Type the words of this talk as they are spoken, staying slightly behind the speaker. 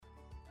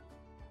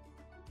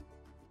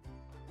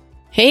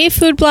Hey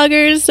food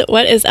bloggers,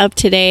 what is up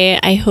today?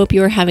 I hope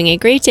you are having a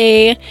great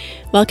day.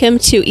 Welcome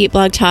to Eat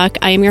Blog Talk.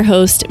 I am your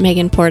host,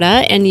 Megan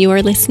Porta, and you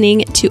are listening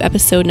to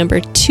episode number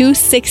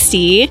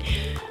 260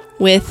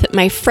 with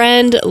my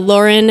friend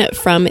Lauren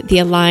from the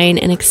Align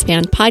and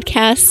Expand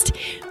podcast.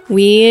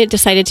 We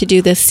decided to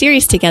do this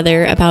series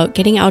together about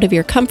getting out of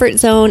your comfort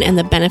zone and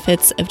the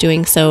benefits of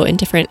doing so in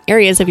different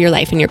areas of your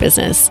life and your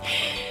business.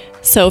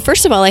 So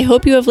first of all, I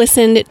hope you have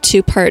listened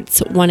to parts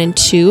 1 and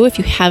 2. If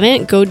you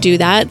haven't, go do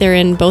that. They're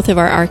in both of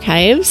our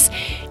archives.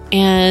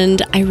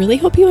 And I really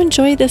hope you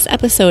enjoy this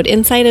episode.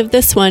 Inside of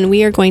this one,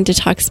 we are going to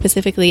talk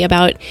specifically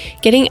about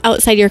getting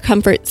outside your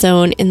comfort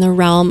zone in the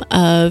realm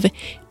of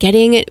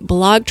getting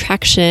blog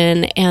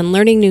traction and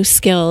learning new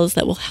skills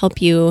that will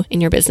help you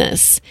in your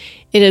business.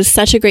 It is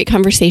such a great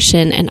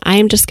conversation, and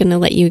I'm just going to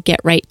let you get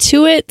right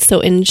to it. So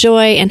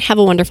enjoy and have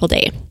a wonderful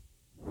day.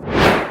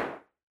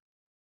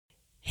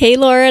 Hey,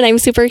 Lauren, I'm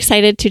super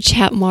excited to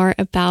chat more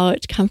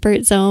about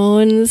comfort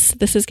zones.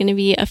 This is going to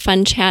be a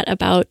fun chat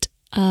about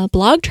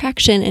blog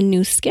traction and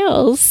new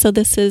skills. So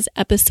this is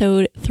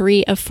episode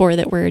 3 of 4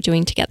 that we're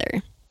doing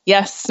together.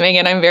 Yes,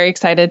 Megan, I'm very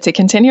excited to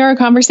continue our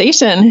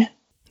conversation.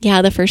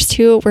 Yeah, the first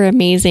 2 were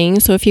amazing.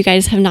 So if you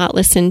guys have not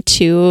listened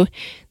to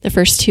the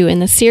first 2 in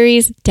the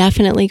series,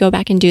 definitely go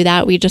back and do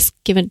that. We just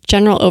give a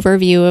general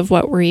overview of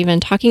what we're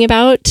even talking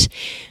about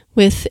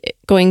with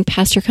going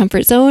past your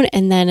comfort zone.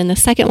 And then in the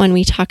second one,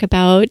 we talk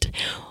about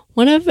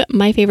one of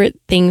my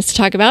favorite things to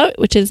talk about,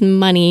 which is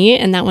money.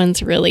 And that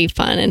one's really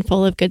fun and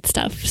full of good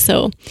stuff.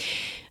 So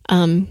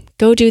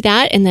go do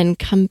that and then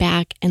come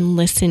back and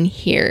listen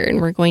here. And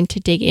we're going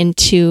to dig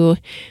into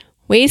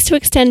ways to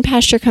extend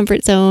past your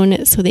comfort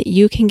zone so that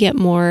you can get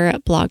more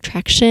blog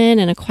traction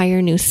and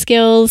acquire new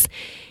skills.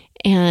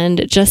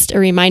 And just a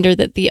reminder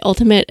that the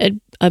ultimate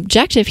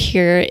objective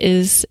here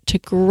is to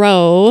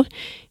grow,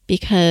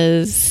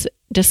 because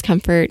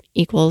discomfort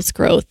equals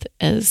growth.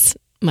 As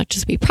much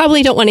as we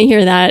probably don't want to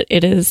hear that,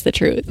 it is the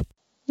truth.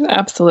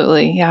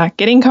 Absolutely. Yeah.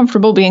 Getting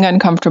comfortable being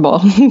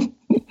uncomfortable.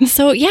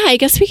 So yeah, I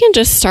guess we can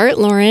just start,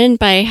 Lauren,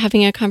 by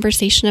having a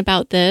conversation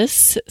about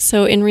this.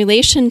 So in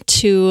relation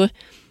to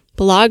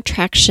blog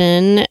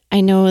traction,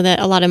 I know that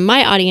a lot of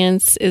my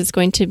audience is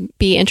going to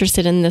be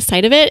interested in this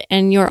side of it,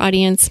 and your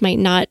audience might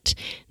not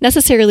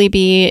necessarily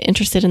be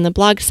interested in the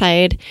blog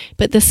side,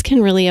 but this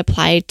can really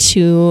apply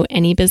to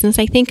any business,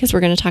 I think, because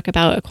we're going to talk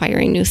about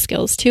acquiring new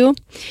skills too.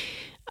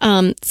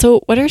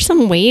 So what are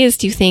some ways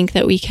do you think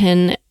that we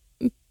can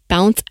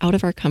bounce out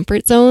of our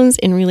comfort zones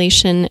in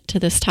relation to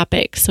this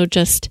topic? So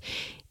just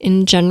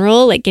in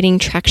general, like getting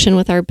traction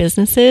with our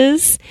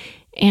businesses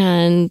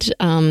and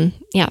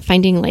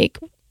finding like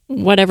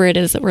whatever it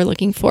is that we're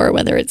looking for,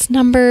 whether it's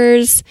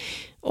numbers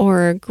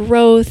or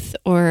growth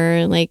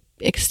or like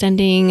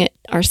extending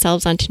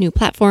ourselves onto new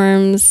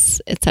platforms,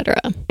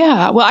 etc.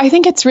 Yeah, well, I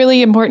think it's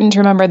really important to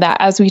remember that,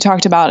 as we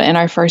talked about in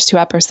our first 2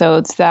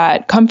 episodes,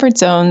 that comfort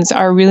zones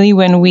are really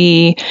when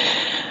we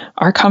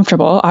are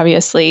comfortable,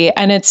 obviously,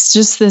 and it's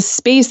just this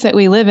space that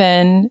we live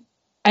in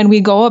and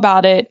we go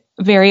about it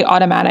very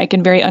automatic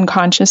and very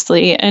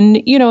unconsciously.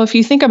 And, you know, if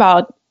you think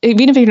about,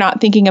 even if you're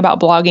not thinking about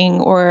blogging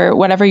or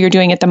whatever you're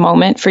doing at the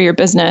moment for your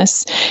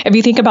business, if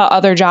you think about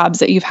other jobs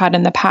that you've had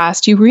in the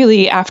past, you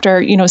really,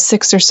 after,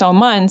 6 or so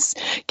months,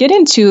 get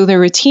into the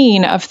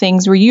routine of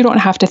things where you don't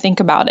have to think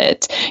about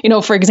it.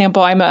 For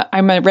example, I'm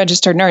a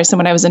registered nurse, and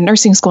when I was in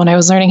nursing school and I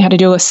was learning how to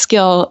do a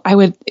skill,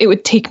 it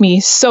would take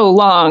me so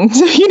long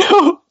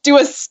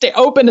to,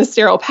 open a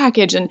sterile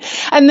package. And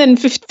then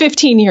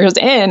 15 years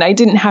in, I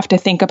didn't have to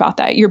think about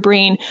that. Your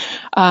brain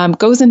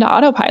goes into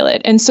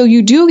autopilot. And so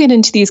you do get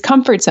into these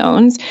comfort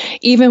zones,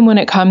 even when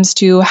it comes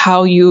to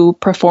how you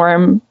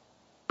perform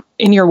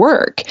in your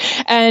work.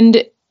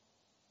 And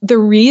the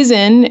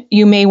reason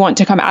you may want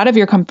to come out of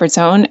your comfort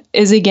zone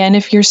is, again,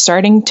 if you're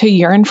starting to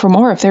yearn for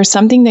more, if there's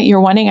something that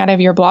you're wanting out of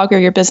your blog or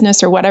your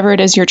business or whatever it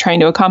is you're trying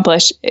to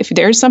accomplish, if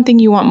there's something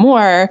you want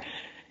more,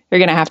 you're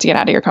going to have to get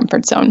out of your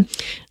comfort zone.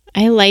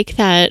 I like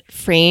that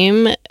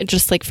frame,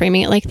 just like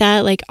framing it like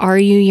that. Like, are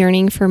you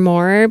yearning for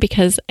more?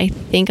 Because I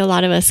think a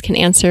lot of us can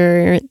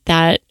answer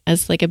that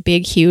as like a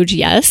big, huge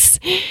yes,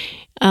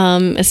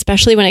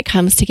 especially when it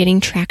comes to getting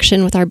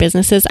traction with our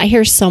businesses. I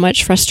hear so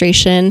much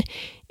frustration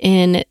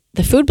in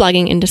the food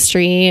blogging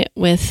industry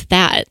with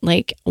that.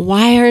 Like,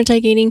 why aren't I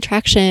gaining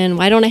traction?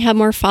 Why don't I have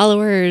more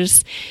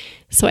followers?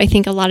 So I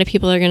think a lot of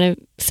people are going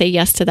to say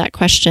yes to that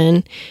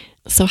question.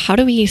 So how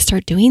do we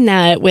start doing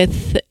that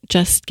with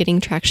just getting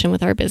traction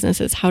with our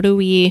businesses? How do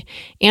we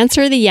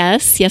answer the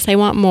yes, I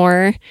want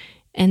more,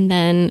 and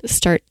then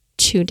start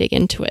to dig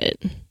into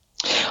it?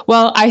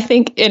 Well, I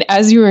think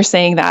as you were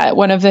saying that,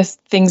 one of the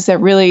things that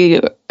really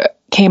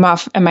came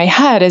off in my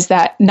head is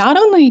that not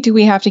only do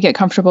we have to get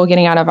comfortable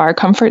getting out of our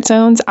comfort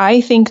zones,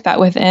 I think that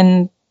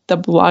within the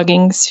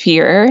blogging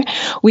sphere,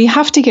 we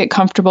have to get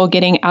comfortable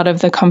getting out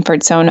of the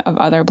comfort zone of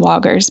other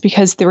bloggers,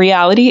 because the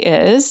reality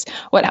is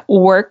what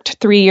worked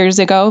 3 years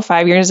ago,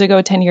 5 years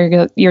ago, 10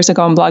 years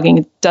ago in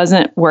blogging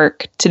doesn't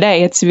work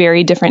today. It's a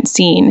very different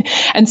scene.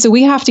 And so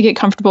we have to get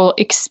comfortable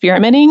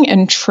experimenting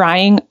and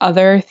trying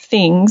other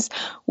things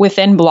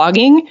within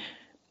blogging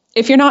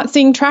if you're not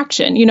seeing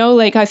traction,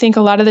 like I think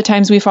a lot of the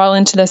times we fall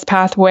into this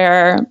path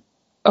where,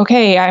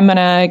 okay, I'm going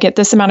to get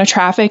this amount of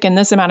traffic in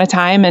this amount of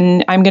time,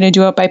 and I'm going to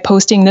do it by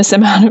posting this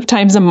amount of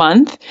times a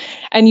month.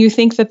 And you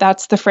think that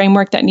that's the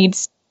framework that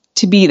needs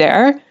to be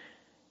there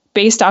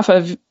based off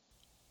of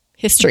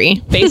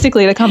history,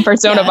 basically the comfort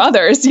zone of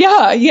others.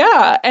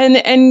 Yeah.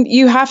 And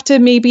you have to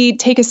maybe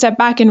take a step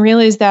back and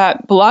realize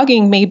that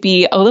blogging may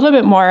be a little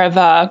bit more of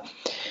a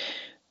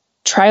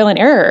trial and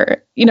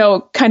error,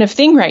 kind of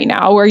thing right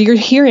now, where you're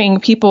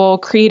hearing people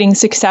creating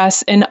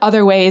success in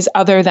other ways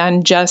other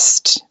than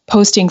just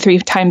posting 3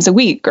 times a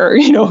week or,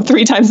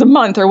 3 times a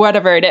month or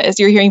whatever it is.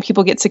 You're hearing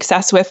people get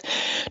success with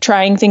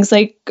trying things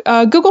like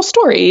Google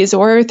Stories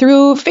or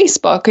through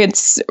Facebook.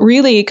 It's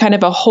really kind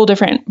of a whole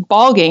different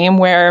ball game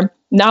where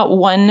not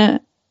one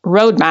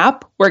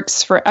roadmap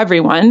works for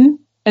everyone.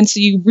 And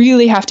so you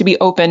really have to be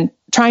open,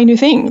 trying new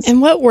things.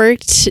 And what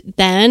worked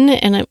then,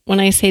 and when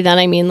I say that,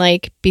 I mean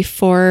like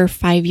before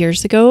 5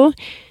 years ago,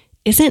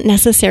 isn't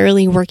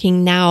necessarily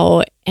working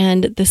now.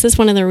 And this is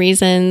one of the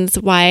reasons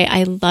why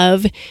I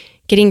love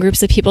getting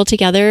groups of people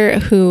together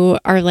who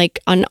are like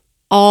on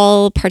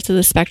all parts of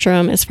the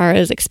spectrum as far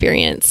as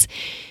experience.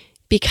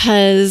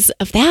 Because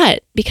of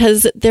that,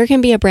 because there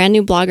can be a brand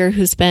new blogger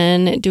who's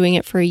been doing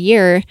it for a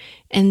year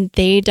and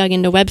they dug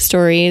into web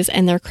stories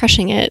and they're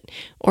crushing it.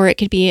 Or it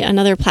could be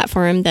another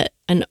platform that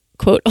an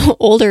quote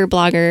older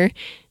blogger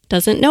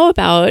doesn't know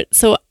about.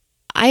 So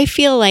I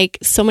feel like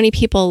so many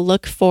people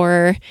look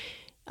for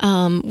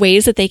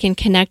ways that they can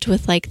connect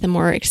with like the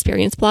more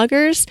experienced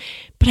bloggers,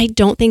 but I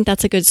don't think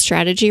that's a good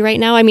strategy right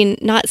now. I mean,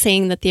 not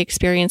saying that the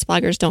experienced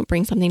bloggers don't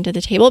bring something to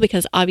the table,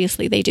 because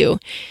obviously they do.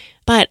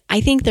 But I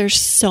think there's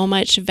so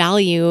much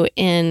value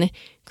in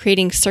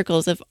creating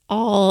circles of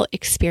all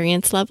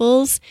experience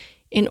levels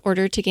in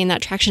order to gain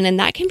that traction. And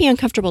that can be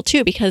uncomfortable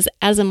too, because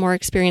as a more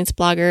experienced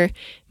blogger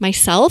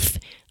myself,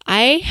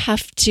 I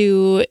have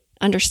to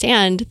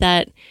understand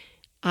that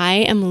I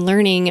am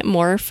learning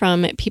more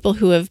from people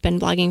who have been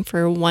blogging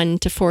for 1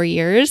 to 4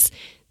 years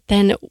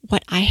than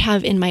what I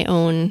have in my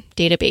own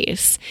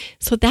database.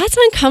 So that's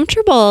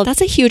uncomfortable.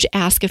 That's a huge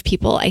ask of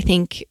people, I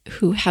think,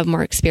 who have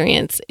more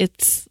experience.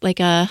 It's like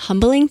a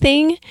humbling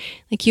thing.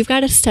 Like you've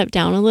got to step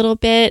down a little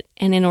bit.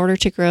 And in order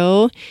to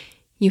grow,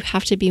 you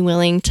have to be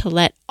willing to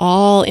let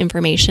all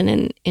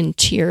information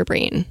into your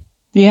brain.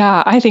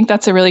 Yeah, I think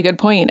that's a really good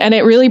point. And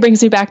it really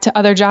brings me back to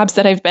other jobs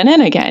that I've been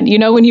in again.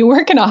 When you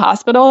work in a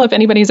hospital, if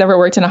anybody's ever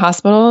worked in a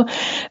hospital,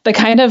 the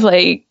kind of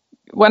like,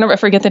 I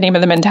forget the name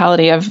of the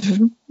mentality of,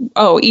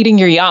 eating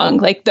your young,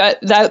 like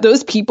that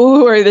those people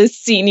who are the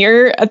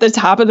senior at the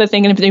top of the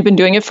thing and if they've been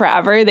doing it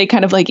forever, they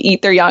kind of like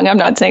eat their young. I'm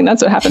not saying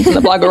that's what happens in the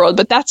blogger world,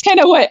 but that's kind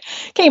of what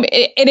came.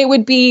 And it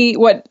would be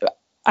what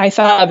I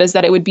thought of is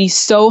that it would be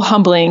so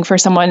humbling for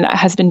someone that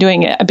has been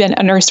doing it, been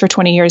a nurse for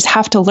 20 years,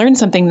 have to learn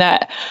something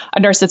that a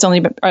nurse that's only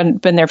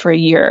been there for a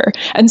year.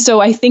 And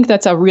so I think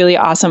that's a really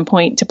awesome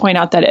point to point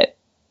out that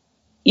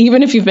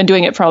even if you've been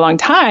doing it for a long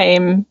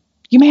time,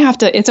 you may have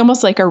to, it's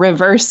almost like a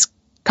reverse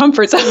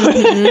comfort zone.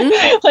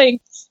 Mm-hmm.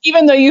 Like,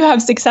 even though you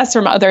have success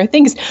from other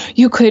things,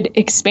 you could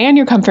expand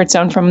your comfort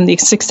zone from the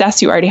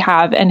success you already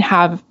have and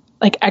have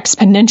like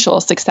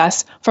exponential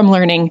success from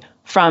learning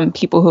from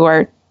people who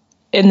are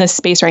in this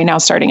space right now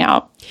starting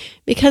out.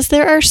 Because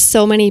there are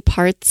so many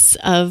parts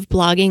of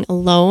blogging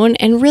alone.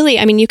 And really,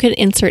 I mean, you could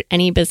insert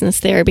any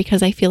business there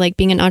because I feel like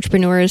being an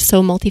entrepreneur is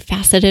so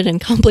multifaceted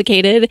and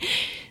complicated.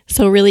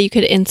 So really, you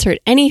could insert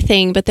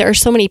anything, but there are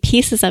so many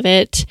pieces of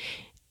it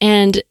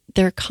and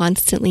they're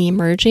constantly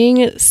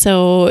emerging.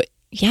 So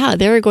yeah,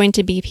 there are going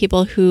to be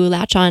people who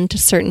latch on to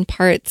certain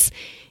parts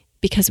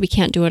because we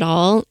can't do it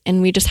all.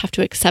 And we just have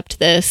to accept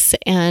this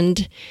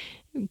and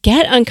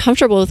get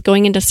uncomfortable with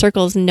going into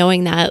circles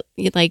knowing that,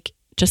 like,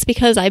 just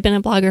because I've been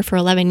a blogger for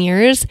 11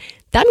 years,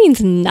 that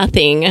means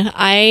nothing.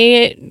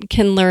 I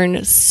can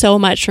learn so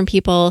much from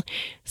people.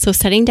 So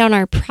setting down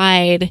our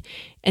pride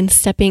and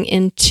stepping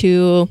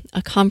into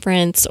a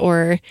conference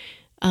or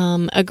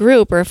a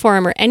group or a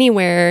forum or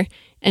anywhere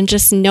and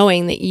just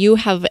knowing that you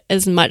have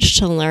as much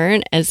to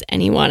learn as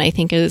anyone, I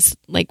think is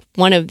like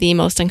one of the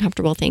most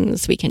uncomfortable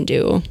things we can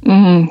do.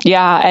 Mm-hmm.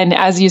 Yeah. And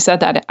as you said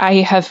that, I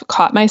have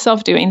caught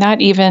myself doing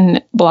that.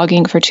 Even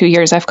blogging for 2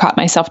 years, I've caught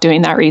myself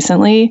doing that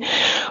recently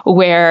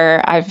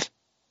where I've,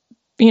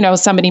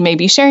 somebody may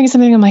be sharing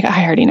something. I'm like,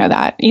 I already know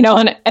that,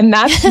 and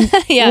that's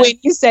yeah. When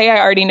you say I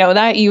already know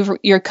that,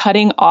 you're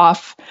cutting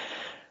off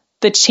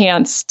the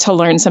chance to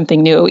learn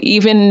something new.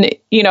 Even,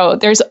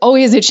 there's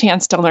always a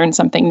chance to learn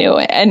something new.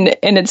 And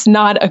it's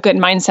not a good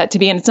mindset to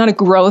be in. It's not a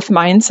growth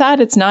mindset.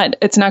 It's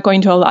not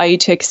going to allow you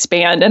to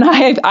expand. And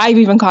I've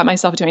even caught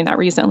myself doing that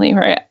recently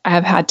where I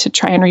have had to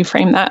try and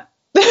reframe that.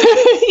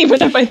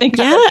 Even if I think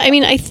I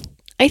mean,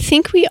 I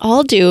think we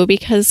all do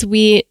because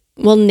we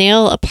will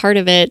nail a part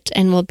of it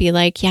and we'll be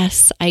like,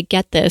 yes, I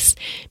get this.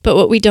 But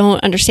what we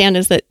don't understand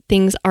is that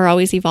things are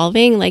always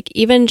evolving. Like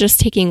even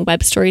just taking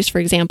web stories, for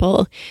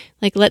example,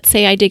 like let's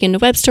say I dig into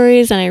web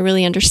stories and I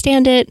really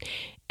understand it.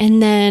 And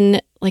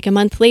then like a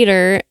month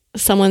later,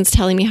 someone's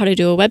telling me how to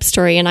do a web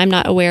story and I'm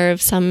not aware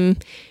of some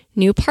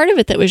new part of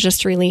it that was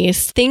just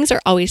released. Things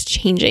are always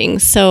changing.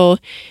 So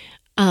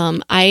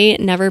I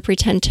never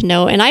pretend to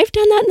know. And I've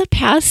done that in the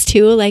past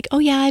too. Like, oh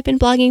yeah, I've been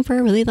blogging for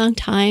a really long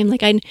time.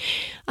 Like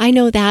I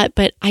know that,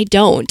 but I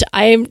don't.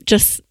 I'm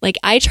just like,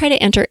 I try to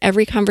enter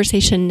every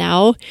conversation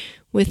now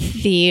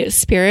with the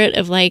spirit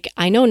of like,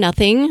 I know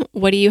nothing.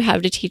 What do you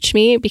have to teach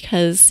me?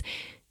 Because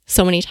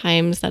so many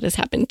times that has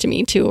happened to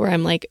me too, where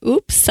I'm like,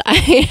 oops, I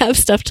have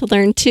stuff to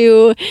learn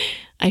too.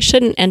 I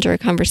shouldn't enter a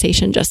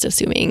conversation just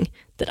assuming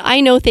that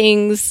I know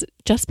things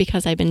just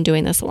because I've been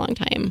doing this a long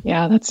time.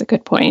 Yeah, that's a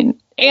good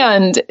point.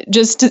 And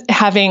just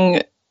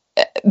having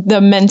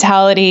the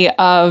mentality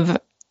of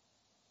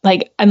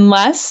like,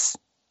 unless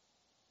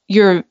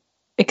you're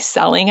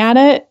excelling at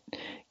it,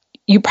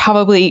 you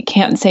probably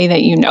can't say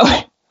that you know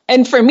it.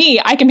 And for me,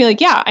 I can be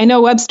like, yeah, I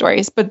know web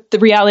stories, but the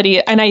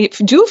reality, and I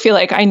do feel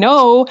like I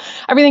know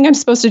everything I'm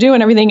supposed to do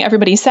and everything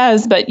everybody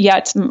says, but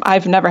yet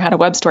I've never had a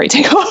web story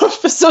take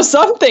off. So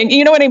something,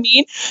 you know what I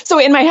mean? So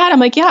in my head, I'm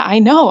like, yeah, I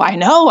know,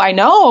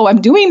 I'm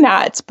doing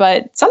that,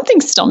 but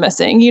something's still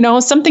missing,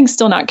 something's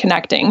still not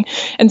connecting,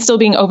 and still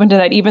being open to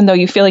that, even though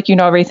you feel like you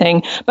know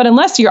everything. But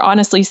unless you're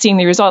honestly seeing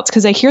the results,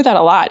 because I hear that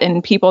a lot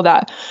in people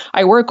that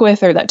I work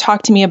with or that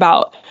talk to me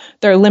about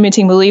their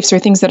limiting beliefs or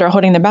things that are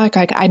holding them back.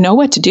 Like, I know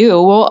what to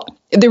do. Well,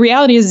 the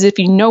reality is if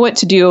you know what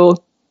to do,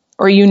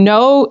 or if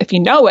you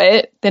know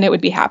it, then it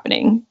would be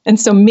happening. And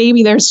so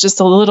maybe there's just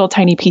a little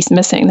tiny piece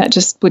missing that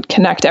just would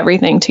connect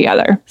everything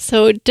together.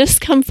 So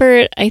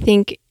discomfort, I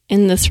think,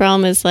 in this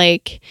realm is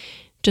like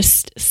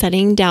just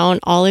setting down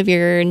all of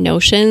your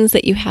notions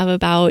that you have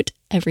about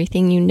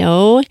everything you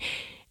know,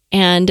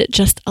 and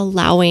just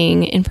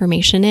allowing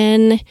information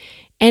in.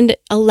 And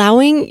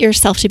allowing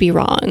yourself to be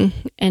wrong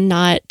and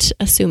not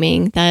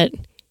assuming that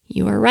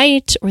you are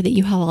right or that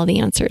you have all the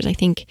answers. I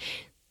think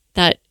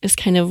that is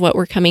kind of what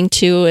we're coming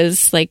to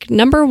is like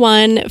number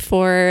one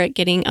for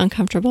getting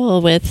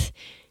uncomfortable with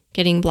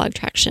getting blog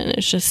traction.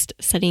 It's just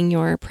setting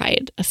your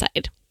pride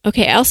aside.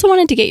 Okay, I also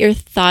wanted to get your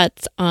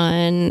thoughts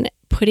on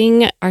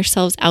putting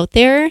ourselves out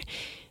there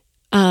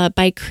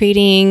by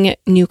creating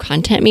new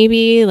content,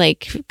 maybe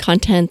like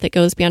content that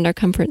goes beyond our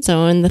comfort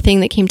zone. The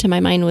thing that came to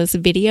my mind was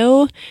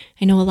video.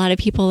 I know a lot of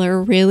people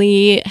are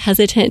really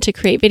hesitant to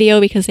create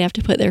video because they have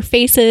to put their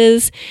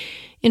faces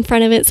in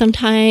front of it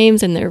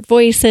sometimes and their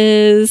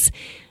voices.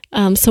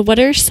 So what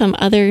are some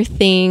other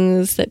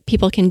things that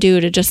people can do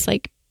to just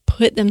like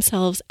put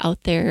themselves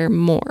out there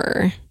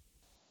more?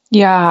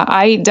 Yeah,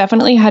 I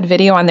definitely had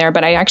video on there,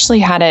 but I actually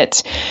had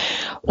it.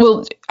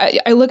 Well,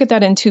 I look at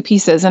that in two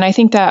pieces. And I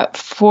think that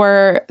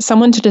for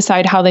someone to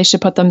decide how they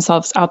should put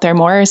themselves out there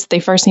more is they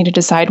first need to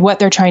decide what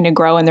they're trying to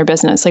grow in their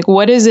business. Like,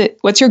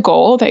 what's your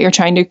goal that you're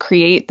trying to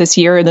create this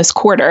year or this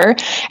quarter?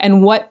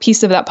 And what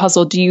piece of that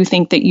puzzle do you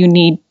think that you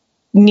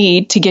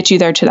need to get you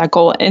there to that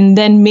goal? And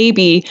then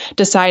maybe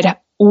decide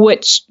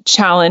which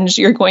challenge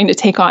you're going to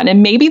take on.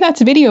 And maybe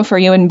that's video for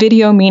you, and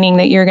video meaning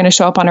that you're going to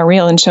show up on a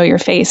reel and show your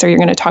face, or you're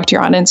going to talk to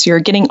your audience. You're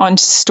getting on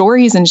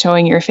stories and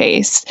showing your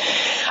face.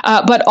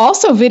 But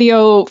also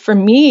video, for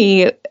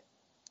me,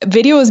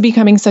 video is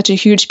becoming such a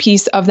huge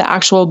piece of the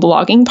actual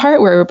blogging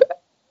part where,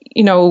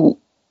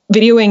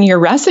 videoing your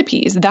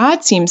recipes,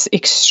 that seems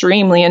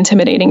extremely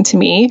intimidating to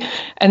me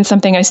and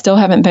something I still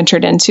haven't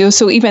ventured into.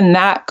 So even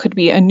that could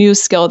be a new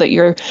skill that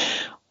you're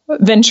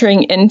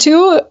venturing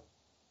into,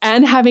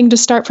 and having to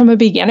start from a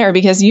beginner,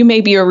 because you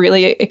may be a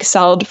really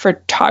excelled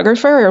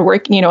photographer or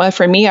work,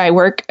 for me,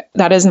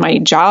 that is my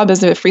job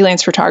as a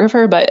freelance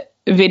photographer, but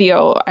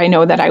video, I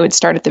know that I would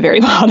start at the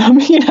very bottom,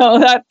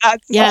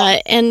 that's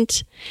yeah.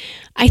 And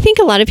I think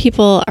a lot of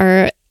people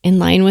are in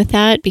line with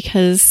that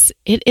because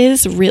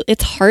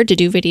it's hard to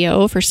do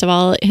video. First of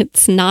all,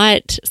 it's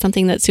not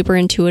something that's super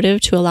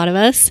intuitive to a lot of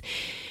us.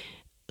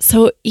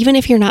 So even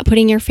if you're not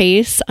putting your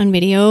face on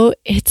video,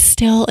 it's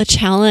still a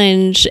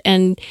challenge,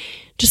 and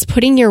just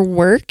putting your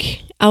work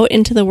out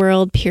into the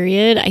world,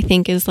 period, I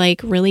think is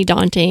like really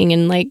daunting.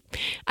 And like,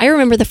 I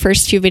remember the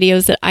first few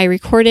videos that I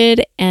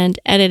recorded and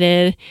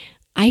edited,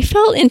 I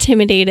felt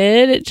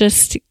intimidated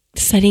just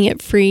setting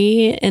it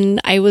free. And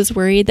I was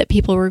worried that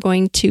people were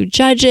going to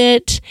judge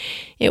it.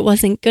 It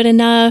wasn't good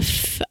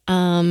enough.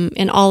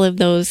 And all of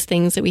those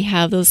things that we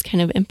have, those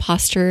kind of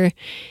imposter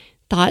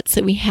thoughts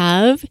that we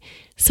have.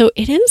 So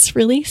it is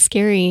really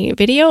scary.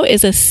 Video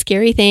is a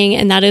scary thing.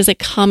 And that is a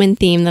common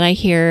theme that I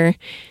hear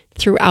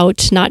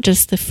throughout not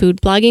just the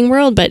food blogging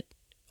world, but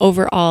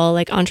overall,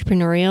 like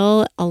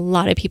entrepreneurial. A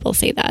lot of people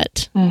say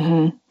that.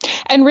 Mm-hmm.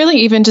 And really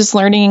even just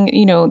learning,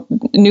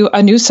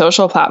 a new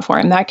social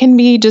platform, that can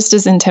be just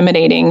as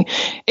intimidating,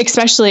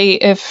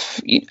 especially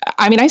if,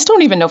 I still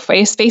don't even know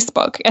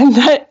Facebook, and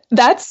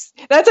that's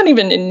not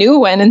even a new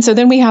one. And so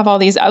then we have all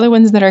these other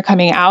ones that are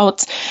coming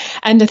out,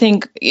 and to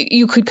think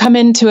you could come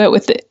into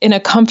it in a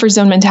comfort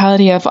zone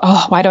mentality of,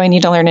 oh, why do I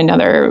need to learn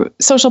another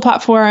social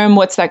platform?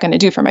 What's that going to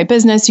do for my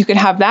business? You could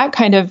have that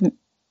kind of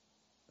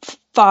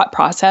thought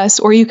process,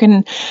 or you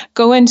can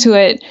go into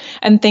it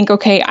and think,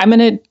 okay, I'm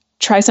going to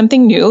try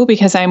something new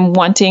because I'm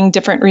wanting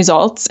different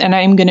results, and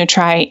I'm going to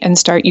try and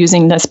start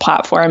using this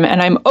platform.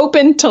 And I'm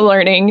open to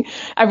learning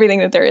everything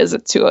that there is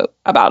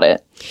about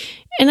it.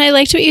 And I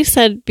liked what you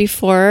said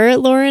before,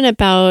 Lauren,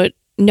 about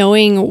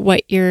knowing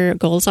what your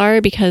goals are,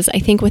 because I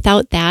think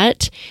without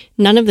that,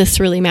 none of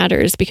this really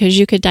matters, because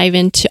you could dive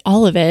into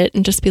all of it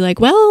and just be like,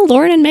 well,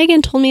 Lauren and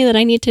Megan told me that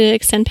I need to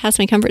extend past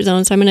my comfort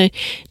zone, so I'm going to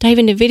dive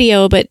into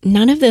video, but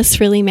none of this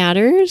really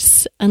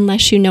matters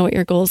unless you know what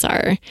your goals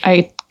are.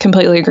 I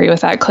completely agree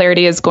with that.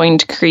 Clarity is going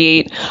to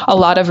create a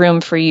lot of room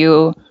for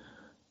you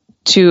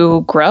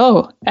to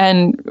grow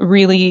and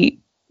really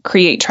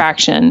create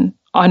traction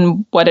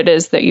on what it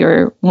is that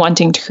you're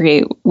wanting to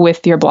create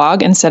with your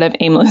blog, instead of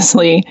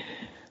aimlessly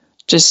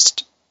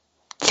just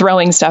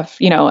throwing stuff,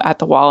 at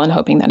the wall and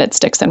hoping that it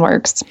sticks and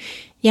works.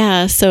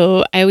 Yeah.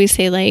 So I always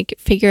say, like,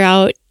 figure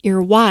out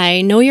your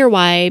why, know your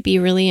why, be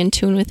really in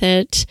tune with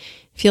it,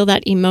 feel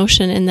that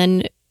emotion, and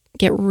then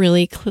get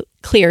really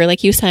clear.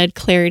 Like you said,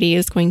 clarity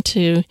is going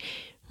to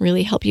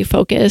really help you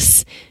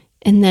focus.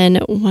 And then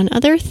one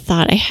other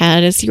thought I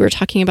had as you were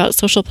talking about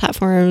social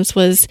platforms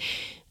was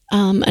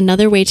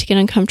another way to get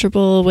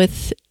uncomfortable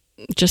with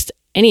just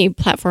any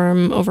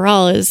platform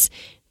overall is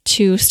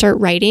to start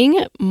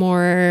writing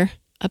more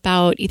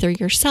about either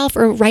yourself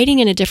or writing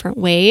in a different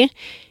way,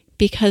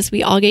 because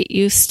we all get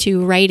used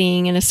to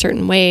writing in a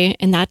certain way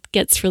and that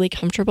gets really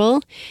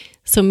comfortable.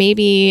 So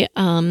maybe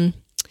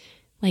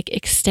like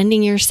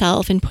extending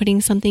yourself and putting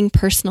something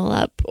personal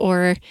up,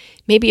 or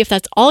maybe if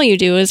that's all you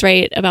do is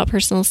write about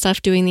personal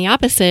stuff, doing the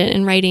opposite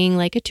and writing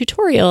like a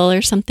tutorial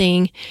or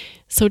something.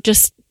 So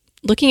just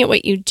looking at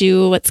what you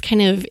do, what's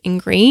kind of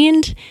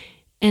ingrained,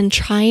 and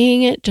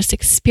trying, just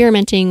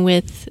experimenting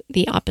with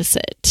the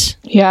opposite.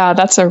 Yeah,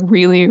 that's a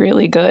really,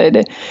 really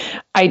good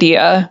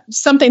idea.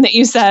 Something that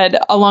you said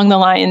along the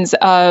lines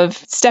of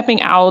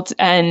stepping out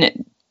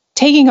and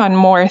taking on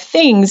more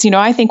things.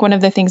 I think one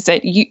of the things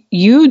that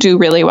you do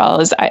really well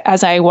is,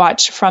 as I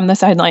watch from the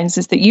sidelines,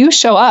 is that you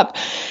show up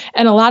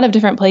in a lot of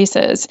different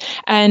places.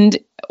 And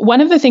one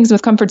of the things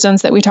with comfort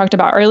zones that we talked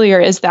about earlier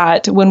is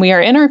that when we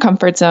are in our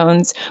comfort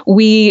zones,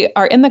 we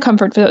are in the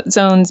comfort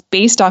zones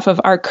based off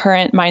of our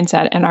current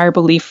mindset and our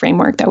belief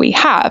framework that we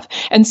have.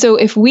 And so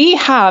if we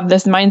have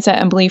this mindset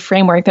and belief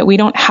framework that we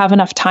don't have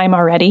enough time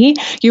already,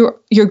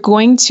 you're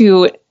going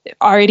to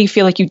already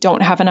feel like you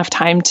don't have enough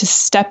time to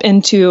step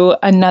into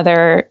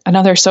another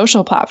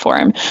social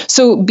platform.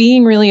 So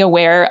being really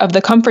aware of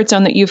the comfort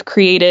zone that you've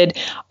created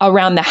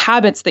around the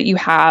habits that you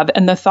have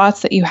and the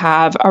thoughts that you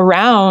have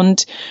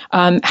around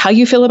how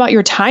you feel about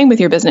your time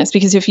with your business.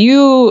 Because if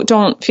you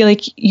don't feel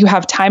like you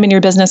have time in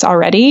your business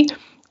already,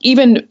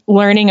 even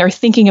learning or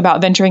thinking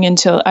about venturing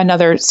into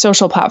another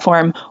social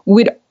platform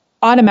would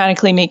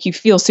automatically make you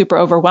feel super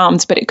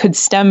overwhelmed, but it could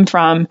stem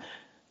from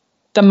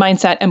the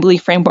mindset and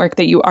belief framework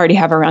that you already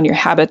have around your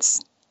habits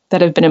that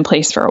have been in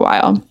place for a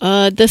while.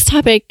 This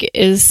topic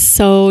is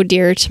so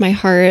dear to my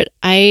heart.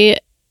 I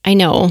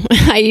know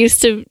I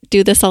used to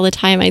do this all the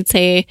time. I'd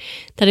say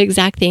that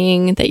exact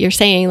thing that you're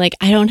saying, like,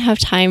 I don't have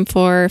time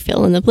for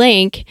fill in the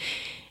blank.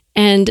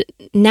 And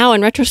now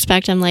in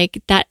retrospect, I'm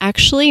like, that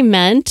actually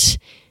meant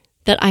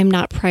that I'm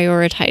not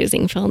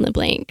prioritizing fill in the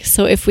blank.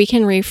 So if we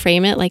can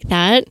reframe it like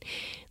that,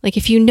 like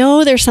if you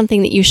know there's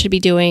something that you should be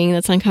doing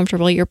that's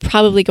uncomfortable, you're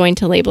probably going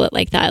to label it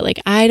like that.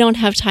 Like, I don't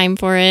have time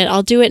for it.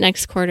 I'll do it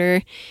next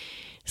quarter.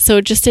 So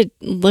just to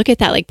look at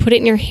that, like put it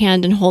in your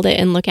hand and hold it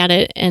and look at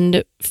it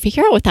and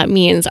figure out what that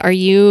means. Are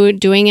you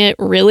doing it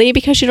really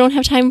because you don't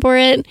have time for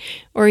it?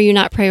 Or are you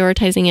not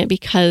prioritizing it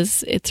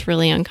because it's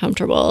really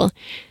uncomfortable?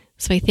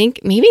 So I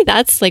think maybe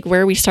that's like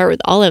where we start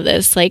with all of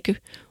this.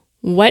 Like,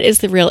 what is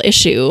the real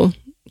issue?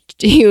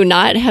 Do you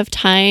not have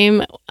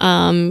time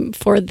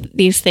for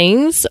these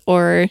things,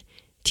 or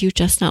do you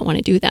just not want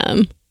to do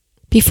them?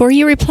 Before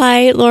you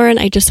reply, Lauren,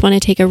 I just want to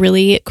take a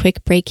really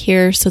quick break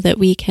here so that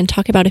we can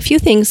talk about a few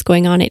things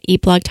going on at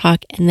Eat Blog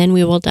Talk, and then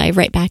we will dive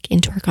right back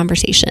into our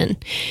conversation.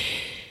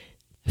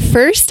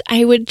 First,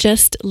 I would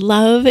just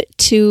love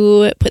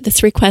to put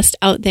this request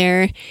out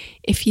there.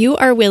 If you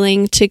are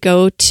willing to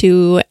go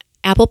to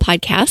Apple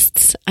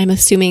Podcasts, I'm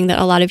assuming that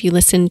a lot of you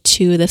listen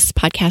to this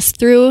podcast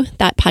through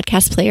that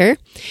podcast player,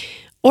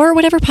 or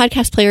whatever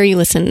podcast player you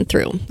listen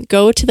through.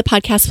 Go to the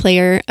podcast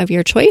player of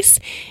your choice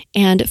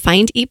and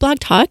find Eat Blog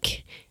Talk.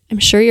 I'm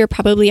sure you're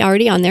probably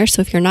already on there,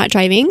 so if you're not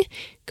driving,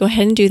 go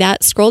ahead and do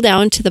that. Scroll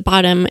down to the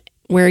bottom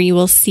where you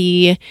will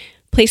see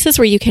places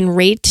where you can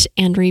rate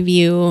and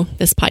review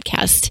this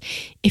podcast.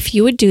 If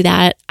you would do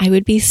that, I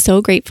would be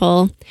so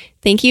grateful.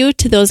 Thank you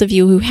to those of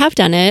you who have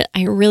done it.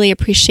 I really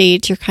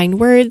appreciate your kind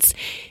words.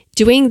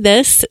 Doing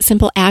this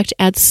simple act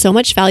adds so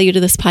much value to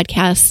this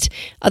podcast.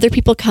 Other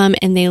people come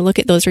and they look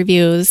at those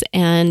reviews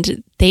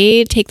and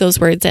they take those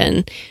words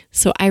in.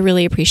 So I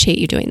really appreciate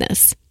you doing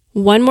this.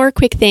 One more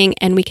quick thing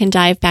and we can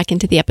dive back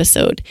into the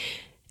episode.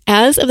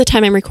 As of the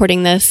time I'm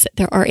recording this,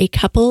 there are a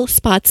couple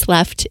spots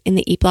left in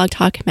the Eat Blog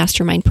Talk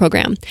Mastermind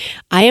program.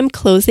 I am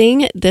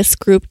closing this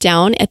group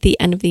down at the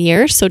end of the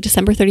year, so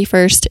December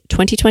 31st,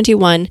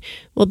 2021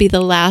 will be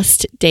the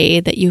last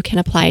day that you can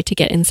apply to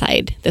get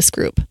inside this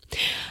group.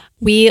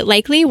 We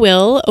likely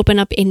will open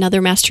up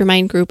another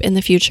mastermind group in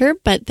the future,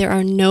 but there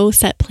are no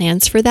set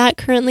plans for that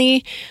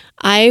currently.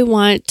 I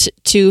want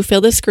to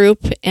fill this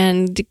group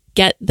and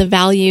get the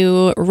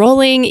value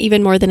rolling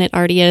even more than it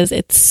already is.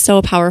 It's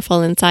so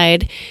powerful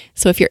inside.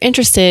 So if you're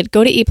interested,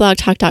 go to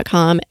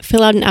eatblogtalk.com,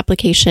 fill out an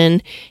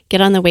application,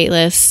 get on the wait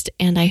list,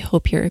 and I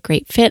hope you're a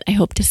great fit. I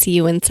hope to see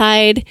you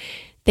inside.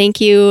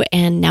 Thank you.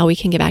 And now we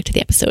can get back to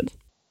the episode.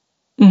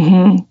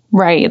 Mm-hmm.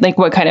 Right. Like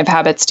what kind of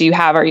habits do you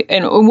have?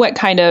 And what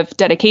kind of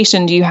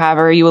dedication do you have?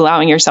 Or are you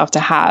allowing yourself to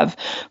have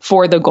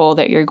for the goal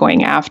that you're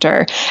going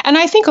after? And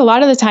I think a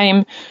lot of the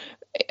time,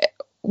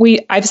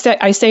 I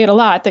say it a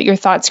lot that your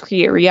thoughts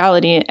create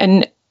reality,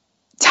 and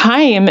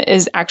time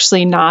is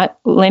actually not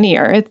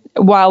linear.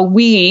 While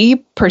we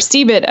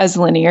perceive it as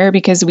linear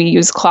because we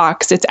use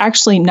clocks, it's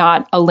actually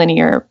not a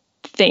linear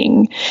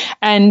thing.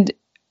 And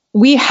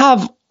we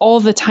have all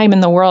the time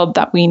in the world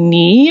that we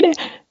need.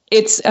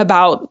 It's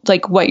about,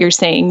 like what you're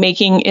saying,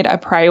 making it a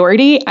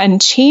priority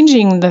and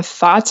changing the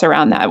thoughts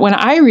around that. When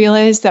I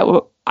realized that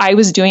I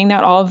was doing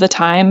that all of the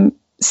time,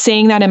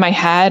 saying that in my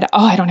head,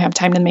 oh, I don't have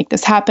time to make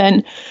this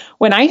happen.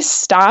 When I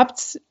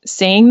stopped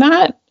saying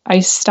that,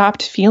 I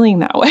stopped feeling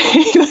that way.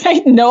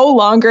 I no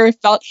longer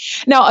felt.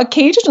 Now,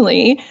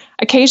 occasionally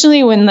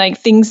when like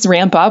things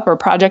ramp up or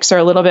projects are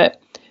a little bit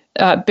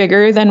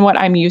bigger than what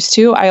I'm used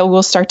to, I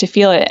will start to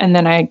feel it. And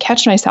then I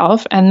catch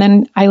myself and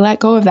then I let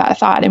go of that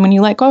thought. And when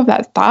you let go of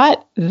that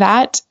thought,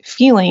 that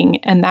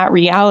feeling and that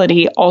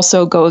reality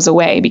also goes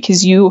away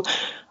because you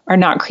are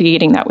not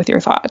creating that with your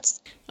thoughts.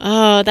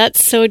 Oh,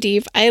 that's so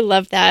deep. I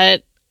love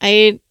that.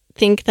 I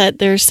think that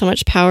there's so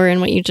much power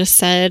in what you just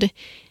said.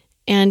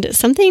 And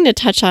something to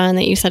touch on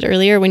that you said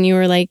earlier when you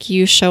were like,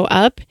 you show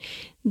up,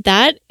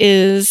 that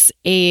is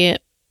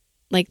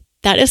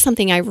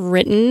something I've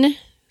written,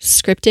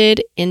 scripted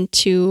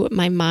into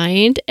my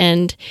mind.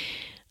 And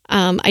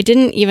I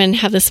didn't even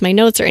have this in my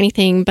notes or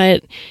anything,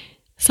 but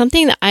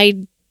something that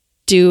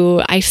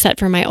I set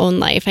for my own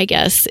life, I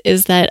guess,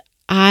 is that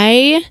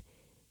I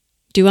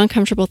do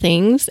uncomfortable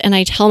things. And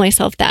I tell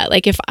myself that,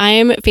 like, if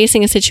I'm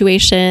facing a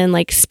situation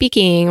like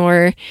speaking,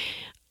 or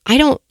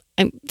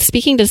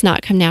speaking does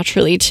not come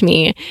naturally to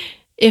me.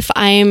 If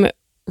I'm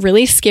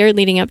really scared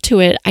leading up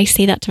to it, I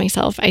say that to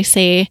myself. I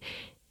say,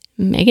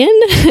 Megan,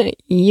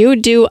 you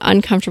do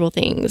uncomfortable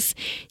things.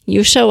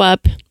 You show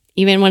up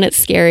even when it's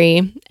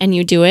scary, and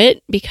you do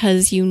it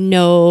because you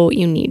know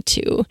you need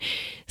to.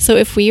 So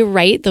if we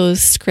write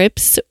those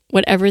scripts,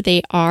 whatever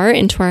they are,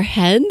 into our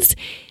heads,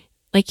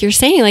 like you're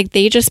saying, like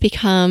they just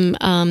become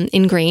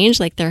ingrained,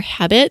 like they're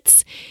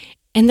habits,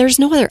 and there's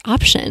no other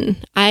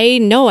option. I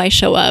know I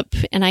show up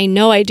and I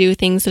know I do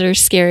things that are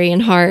scary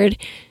and hard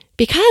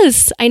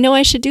because I know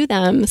I should do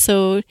them.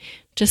 So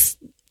just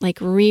like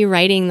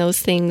rewriting those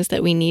things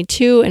that we need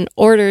to in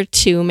order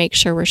to make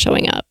sure we're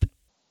showing up.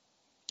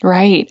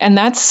 Right. And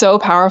that's so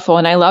powerful.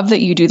 And I love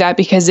that you do that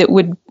because it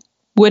would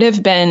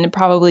have been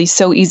probably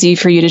so easy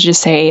for you to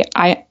just say,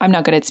 I'm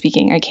not good at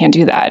speaking. I can't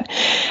do that.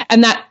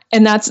 And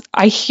that's,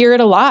 I hear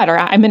it a lot, or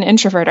I'm an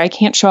introvert. I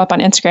can't show up on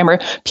Instagram, or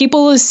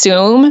people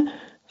assume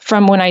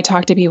from when I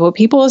talk to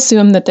people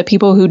assume that the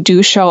people who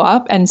do show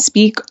up and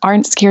speak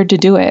aren't scared to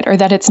do it, or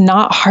that it's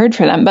not hard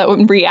for them. But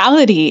in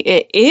reality,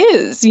 it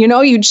is.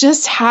 You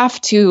just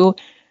have to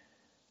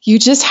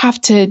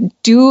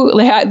do,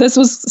 this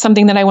was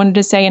something that I wanted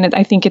to say, and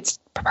I think it's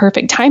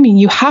perfect timing.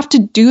 You have to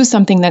do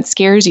something that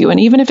scares you. And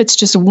even if it's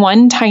just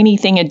one tiny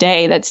thing a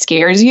day that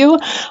scares you,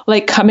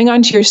 like coming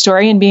onto your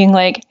story and being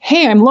like,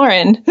 hey, I'm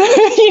Lauren,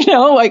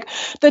 like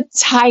the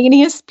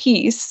tiniest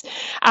piece,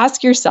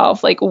 ask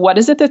yourself, like, what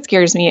is it that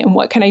scares me? And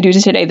what can I do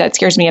today that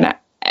scares me? And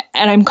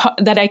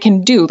that I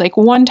can do, like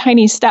one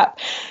tiny step.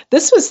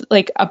 This was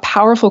like a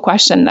powerful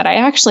question that I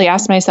actually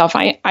asked myself.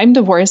 I'm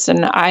divorced,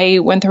 and I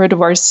went through a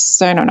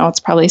divorce, I don't know, it's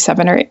probably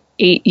 7 or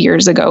 8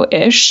 years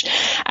ago-ish.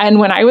 And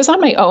when I was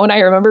on my own, I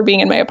remember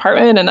being in my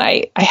apartment, and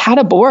I had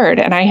a board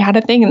and I had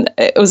a thing, and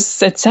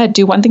it said,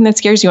 do one thing that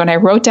scares you. And I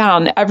wrote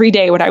down every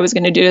day what I was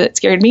going to do that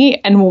scared me.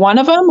 And one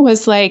of them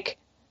was like,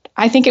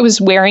 I think it was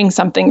wearing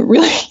something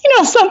really,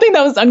 something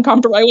that was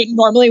uncomfortable I wouldn't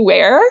normally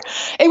wear.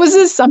 It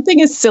was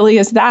something as silly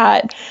as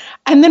that.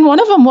 And then one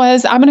of them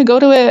was, I'm going to go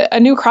to a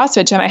new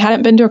CrossFit gym. I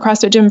hadn't been to a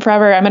CrossFit gym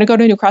forever. I'm going to go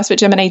to a new CrossFit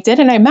gym. And I did.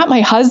 And I met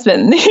my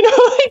husband.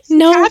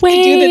 No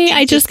way.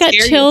 I just got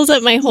chills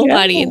up my whole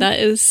body. That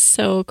is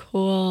so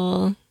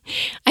cool.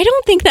 I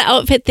don't think the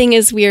outfit thing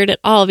is weird at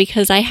all,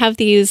 because I have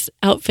these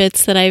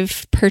outfits that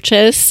I've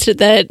purchased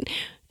that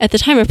at the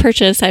time of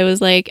purchase, I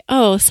was like,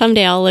 oh,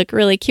 someday I'll look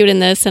really cute in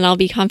this and I'll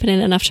be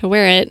confident enough to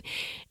wear it.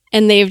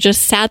 And they've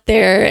just sat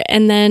there.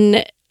 And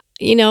then,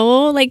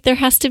 like there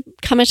has to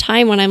come a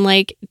time when I'm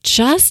like,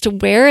 just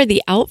wear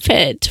the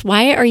outfit.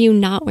 Why are you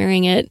not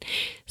wearing it?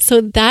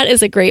 So that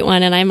is a great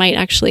one. And I might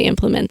actually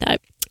implement that.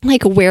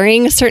 Like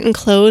wearing certain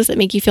clothes that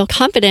make you feel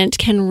confident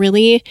can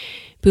really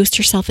boost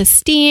your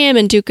self-esteem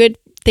and do good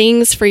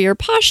things for your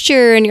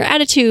posture and your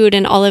attitude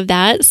and all of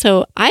that.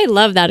 So I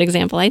love that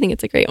example. I think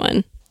it's a great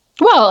one.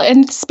 Well,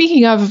 and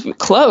speaking of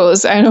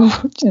clothes, I know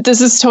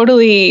this is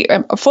totally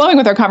flowing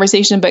with our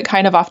conversation, but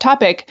kind of off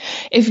topic.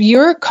 If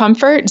your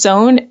comfort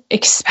zone,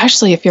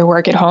 especially if you're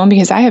work at home,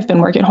 because I have been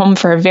work at home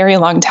for a very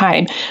long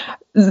time,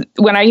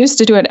 when I used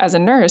to do it as a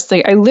nurse,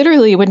 like I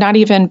literally would not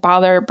even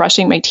bother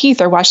brushing my teeth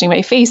or washing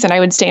my face. And I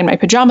would stay in my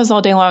pajamas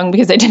all day long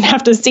because I didn't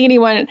have to see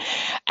anyone.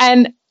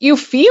 And you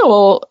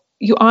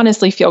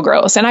honestly feel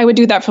gross. And I would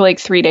do that for like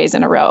 3 days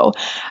in a row.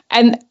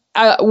 And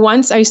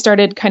once I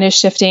started kind of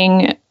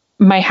shifting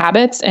my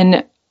habits,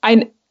 and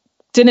I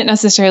didn't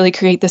necessarily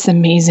create this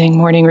amazing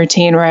morning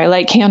routine where I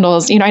light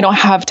candles. I don't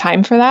have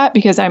time for that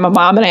because I'm a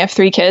mom and I have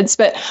 3 kids,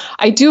 but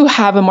I do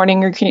have a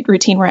morning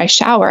routine where I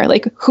shower.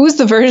 Like, who's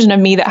the version of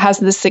me that has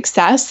the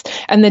success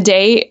and the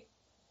day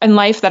and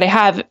life that I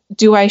have?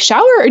 Do I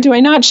shower or do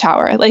I not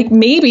shower? Like,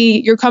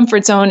 maybe your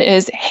comfort zone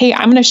is, hey,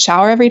 I'm going to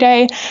shower every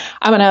day.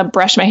 I'm going to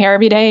brush my hair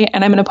every day,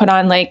 and I'm going to put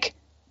on like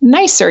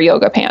nicer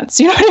yoga pants.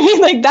 You know what I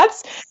mean? Like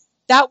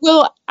that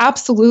will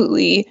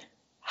absolutely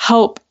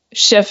help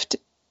shift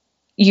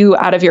you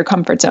out of your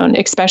comfort zone,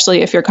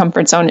 especially if your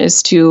comfort zone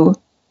is to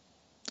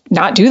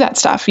not do that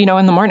stuff, in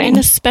the morning. And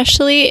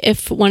especially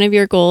if one of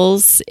your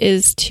goals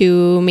is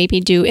to maybe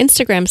do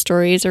Instagram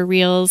stories or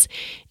reels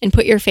and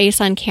put your face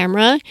on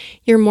camera,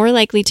 you're more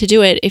likely to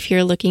do it if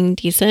you're looking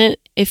decent.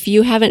 If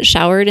you haven't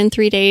showered in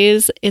 3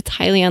 days, it's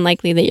highly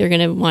unlikely that you're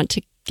going to want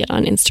to get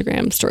on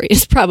Instagram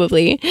stories,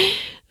 probably.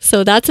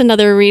 So that's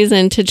another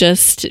reason to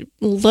just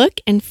look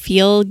and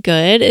feel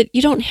good.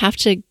 You don't have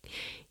to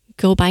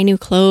go buy new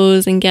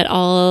clothes and get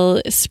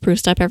all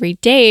spruced up every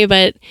day.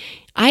 But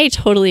I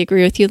totally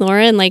agree with you,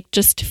 Lauren. Like,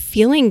 just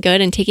feeling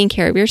good and taking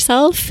care of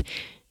yourself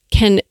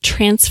can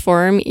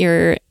transform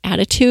your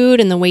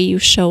attitude and the way you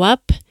show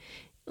up.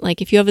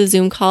 Like, if you have a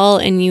Zoom call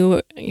and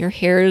your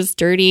hair is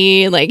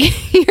dirty, like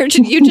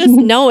you just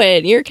know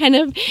it. You're kind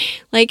of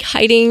like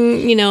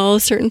hiding,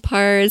 certain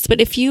parts.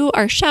 But if you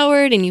are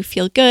showered and you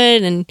feel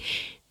good and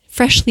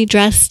freshly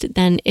dressed,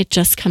 then it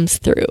just comes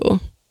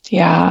through.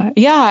 Yeah.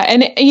 Yeah.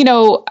 And,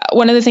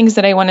 one of the things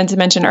that I wanted to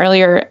mention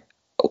earlier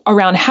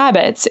around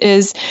habits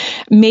is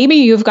maybe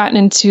you've gotten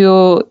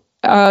into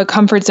a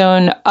comfort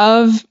zone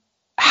of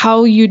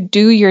how you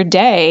do your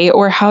day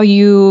or how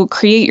you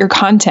create your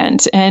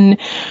content. And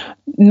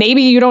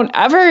maybe you don't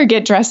ever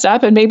get dressed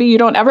up, and maybe you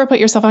don't ever put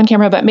yourself on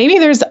camera, but maybe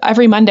there's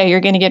every Monday you're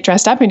going to get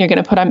dressed up and you're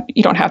going to put on,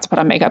 you don't have to put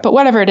on makeup, but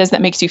whatever it is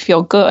that makes you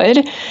feel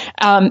good,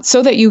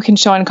 so that you can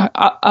show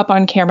up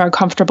on camera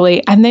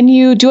comfortably. And then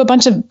you do a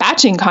bunch of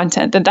batching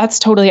content that's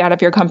totally out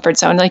of your comfort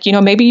zone. Like,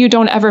 maybe you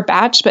don't ever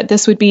batch, but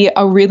this would be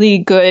a really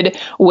good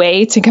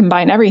way to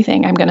combine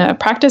everything. I'm going to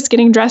practice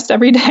getting dressed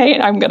every day,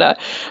 and I'm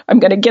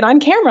going to get on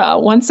camera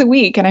once a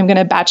week, and I'm going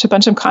to batch a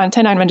bunch of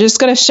content. I'm just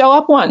going to show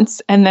up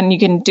once, and then you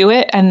can do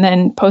it and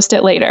then post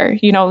it later,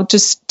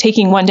 just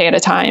taking one day at a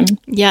time.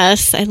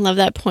 Yes, I love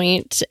that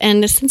point.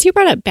 And since you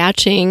brought up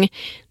batching,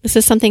 this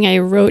is something I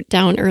wrote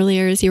down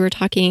earlier as you were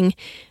talking.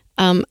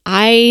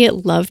 I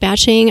love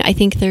batching. I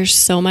think there's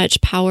so much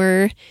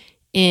power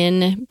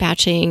in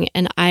batching,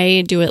 and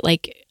I do it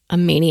like a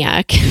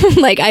maniac.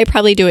 Like, I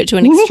probably do it to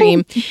an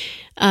extreme.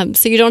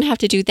 So you don't have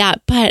to do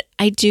that. But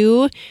I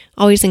do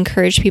always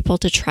encourage people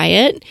to try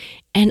it.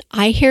 And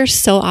I hear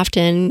so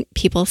often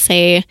people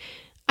say,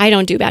 I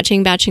don't do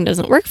batching. Batching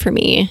doesn't work for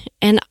me.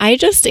 And I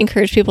just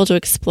encourage people to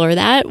explore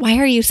that. Why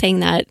are you saying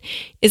that?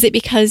 Is it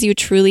because you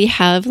truly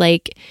have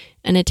like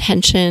an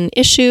attention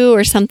issue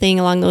or something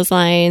along those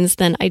lines?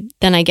 Then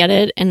I get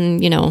it.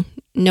 And,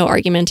 no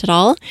argument at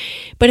all.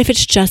 But if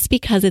it's just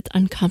because it's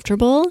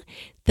uncomfortable,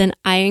 then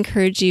I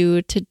encourage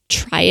you to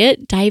try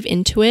it, dive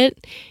into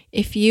it.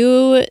 If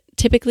you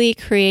typically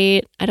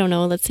create, I don't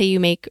know, let's say you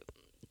make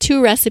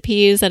 2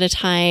 recipes at a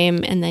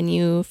time and then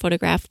you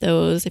photograph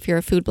those if you're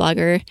a food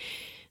blogger.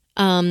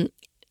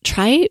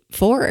 Try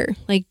 4,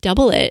 like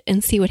double it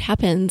and see what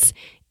happens,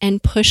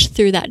 and push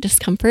through that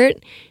discomfort,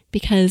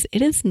 because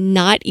it is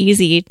not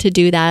easy to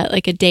do that.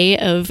 Like, a day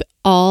of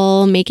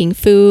all making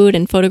food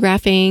and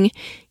photographing,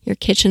 your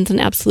kitchen's an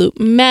absolute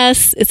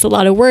mess. It's a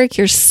lot of work.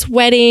 You're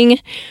sweating.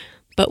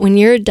 But when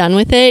you're done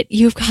with it,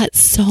 you've got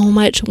so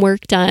much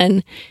work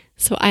done.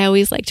 So I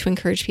always like to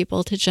encourage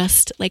people to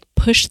just like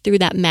push through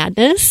that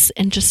madness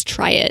and just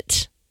try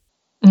it.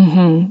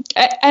 Mm-hmm.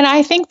 And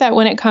I think that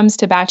when it comes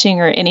to batching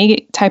or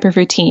any type of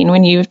routine,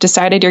 when you've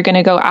decided you're going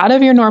to go out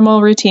of your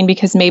normal routine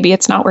because maybe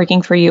it's not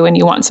working for you and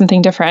you want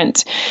something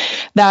different,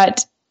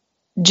 that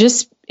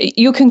just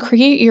you can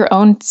create your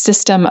own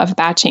system of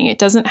batching. It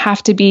doesn't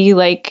have to be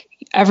like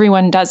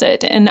everyone does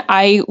it. And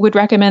I would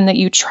recommend that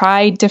you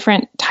try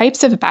different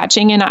types of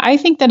batching. And I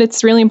think that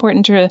it's really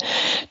important to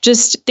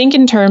just think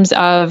in terms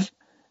of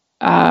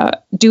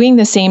doing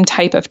the same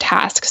type of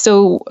task.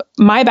 So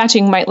my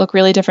batching might look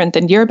really different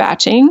than your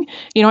batching.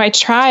 I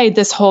tried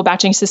this whole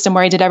batching system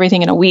where I did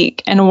everything in a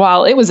week. And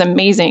while it was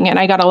amazing and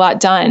I got a lot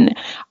done,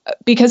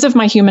 because of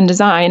my human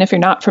design, if you're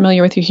not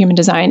familiar with your human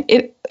design,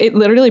 it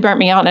literally burnt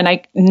me out. And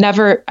I've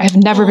never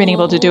been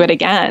able to do it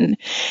again.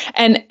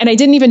 And I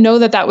didn't even know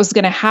that was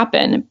going to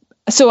happen.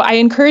 So I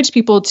encourage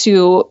people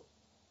to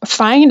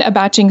find a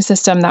batching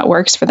system that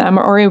works for them,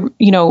 or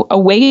a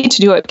way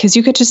to do it, because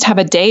you could just have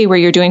a day where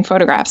you're doing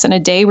photographs, and a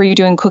day where you're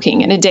doing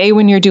cooking, and a day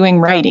when you're doing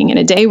writing, and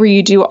a day where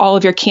you do all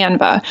of your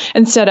Canva,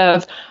 instead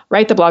of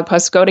write the blog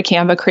post, go to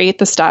Canva, create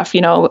the stuff,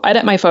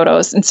 edit my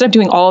photos, instead of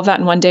doing all of that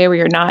in one day where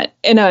you're not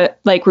in a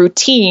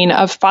routine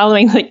of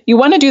following. You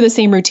want to do the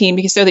same routine,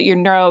 because so that your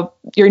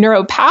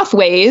neuro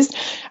pathways,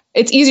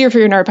 it's easier for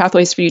your neural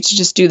pathways for you to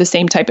just do the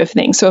same type of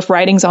thing. So if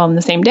writing's all in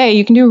the same day,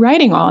 you can do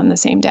writing all in the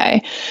same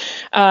day.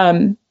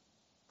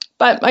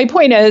 But my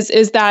point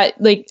is that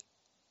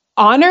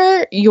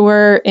honor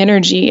your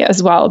energy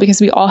as well, because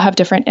we all have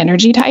different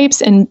energy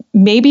types. And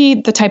maybe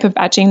the type of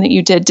batching that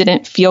you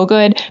didn't feel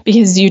good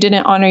because you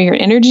didn't honor your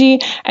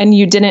energy and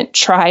you didn't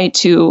try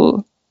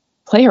to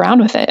play around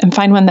with it and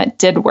find one that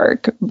did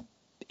work.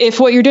 If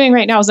what you're doing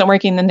right now isn't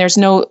working, then there's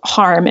no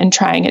harm in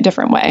trying a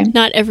different way.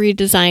 Not every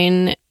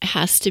design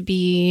has to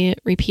be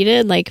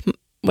repeated, like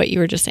what you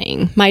were just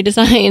saying. My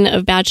design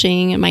of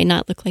batching, it might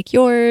not look like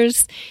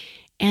yours.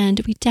 And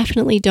we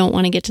definitely don't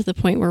want to get to the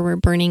point where we're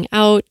burning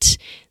out.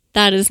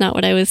 That is not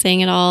what I was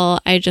saying at all.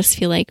 I just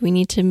feel like we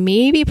need to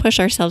maybe push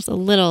ourselves a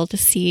little to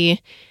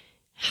see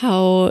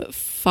how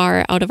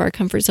far out of our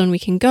comfort zone we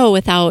can go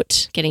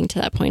without getting to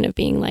that point of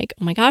being like,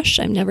 oh my gosh,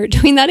 I'm never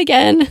doing that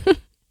again.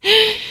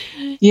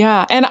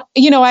 Yeah. And,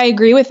 I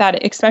agree with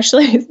that,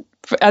 especially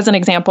as an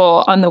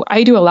example,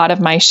 I do a lot of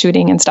my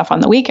shooting and stuff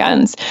on the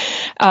weekends,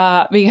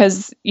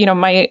 because,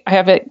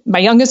 my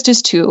youngest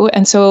is 2.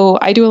 And so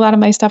I do a lot of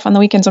my stuff on the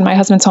weekends when my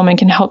husband's home and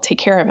can help take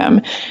care of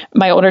him.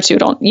 My older 2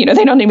 don't, they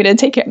don't need me to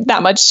take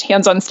that much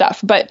hands-on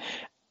stuff, but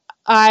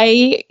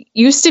I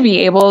used to be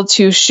able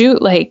to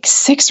shoot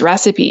 6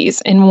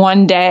 recipes in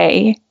one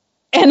day.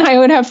 And I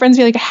would have friends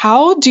be like,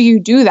 how do you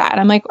do that?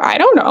 And I'm like, I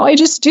don't know. I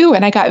just do.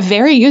 And I got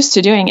very used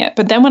to doing it.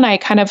 But then when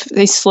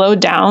they slowed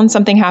down,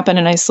 something happened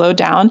and I slowed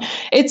down,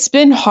 it's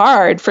been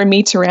hard for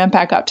me to ramp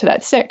back up to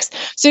that 6.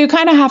 So you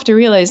kind of have to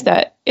realize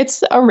that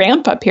it's a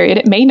ramp up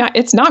period.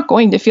 It's not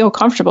going to feel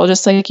comfortable.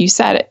 Just like you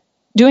said,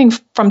 doing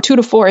from 2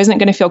 to 4 isn't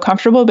going to feel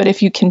comfortable, but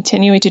if you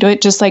continue to do it,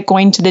 just like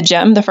going to the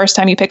gym, the first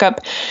time you pick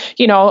up,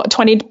 a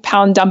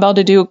 20-pound dumbbell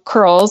to do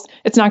curls,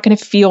 it's not going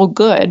to feel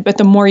good. But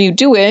the more you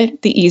do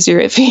it, the easier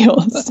it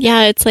feels.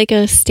 Yeah, it's like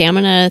a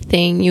stamina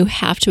thing. You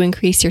have to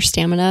increase your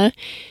stamina.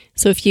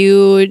 So if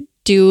you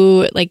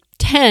do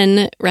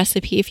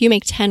if you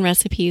make 10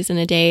 recipes in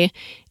a day,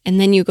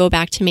 and then you go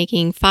back to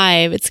making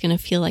 5, it's going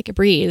to feel like a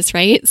breeze,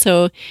 right?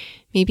 So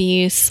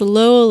maybe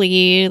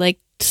slowly,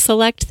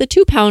 select the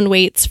 2-pound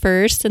weights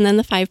first, and then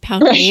the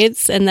 5-pound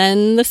weights, and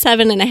then the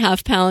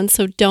 7.5 pounds.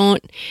 So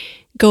don't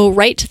go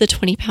right to the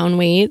 20-pound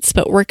weights,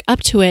 but work up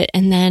to it.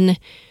 And then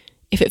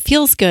if it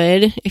feels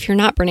good, if you're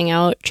not burning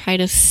out, try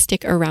to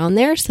stick around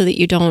there so that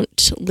you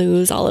don't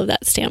lose all of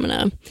that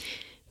stamina.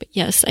 But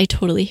yes, I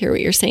totally hear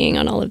what you're saying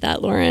on all of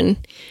that, Lauren.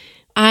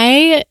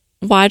 I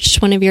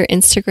watched one of your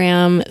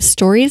Instagram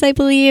stories, I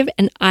believe,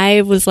 and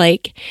I was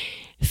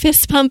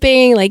fist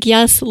pumping,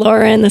 yes,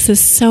 Lauren, this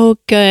is so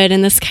good.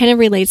 And this kind of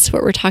relates to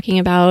what we're talking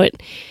about.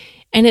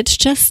 And it's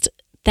just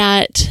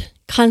that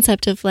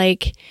concept of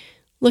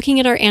looking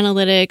at our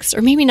analytics,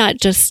 or maybe not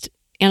just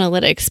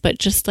analytics, but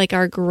just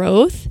our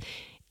growth,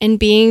 and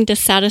being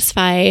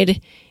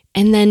dissatisfied,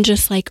 and then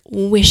just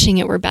wishing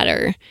it were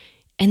better,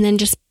 and then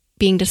just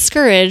being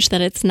discouraged that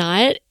it's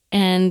not.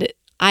 And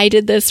I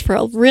did this for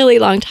a really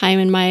long time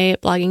in my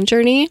blogging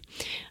journey.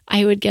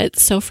 I would get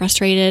so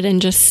frustrated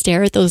and just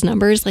stare at those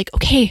numbers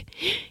okay,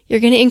 you're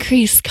going to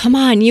increase. Come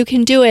on, you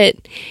can do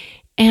it.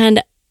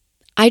 And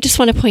I just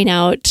want to point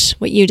out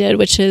what you did,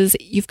 which is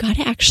you've got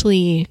to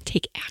actually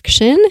take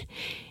action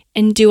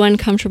and do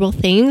uncomfortable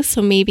things.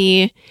 So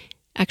maybe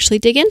actually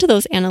dig into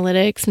those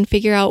analytics and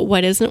figure out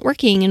what isn't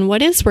working and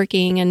what is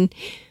working, and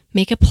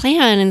make a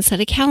plan and set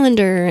a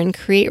calendar and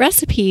create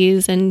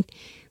recipes and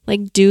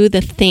do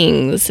the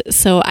things.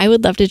 So I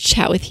would love to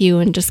chat with you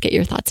and just get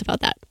your thoughts about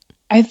that.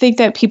 I think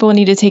that people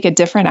need to take a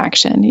different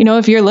action.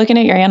 If you're looking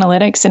at your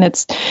analytics and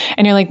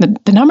you're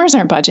the numbers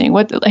aren't budging,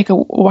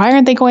 why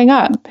aren't they going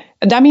up?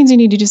 That means you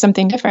need to do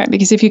something different,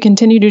 because if you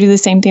continue to do the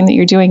same thing that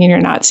you're doing and you're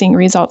not seeing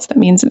results, that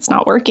means it's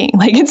not working.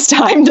 It's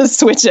time to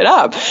switch it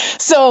up.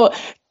 So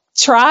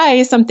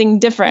try something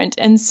different.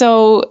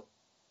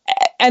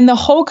 And the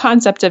whole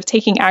concept of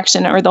taking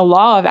action, or the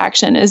law of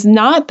action, is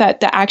not that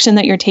the action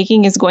that you're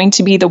taking is going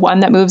to be the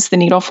one that moves the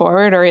needle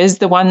forward, or is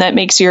the one that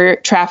makes your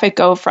traffic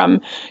go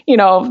from,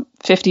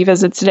 50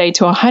 visits a day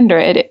to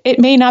 100. It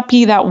may not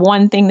be that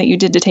one thing that you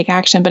did to take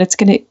action, but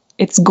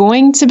it's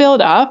going to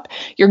build up.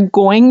 You're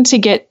going to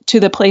get to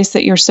the place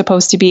that you're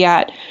supposed to be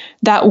at.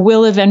 That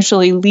will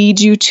eventually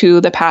lead you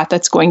to the path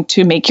that's going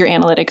to make your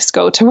analytics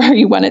go to where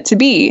you want it to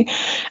be.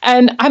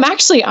 And I'm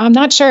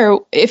not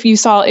sure if you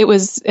saw, I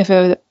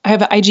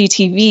have an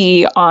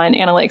IGTV on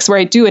analytics where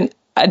I do an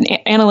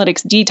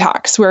analytics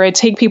detox, where I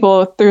take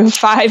people through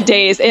 5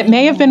 days. It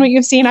may have been what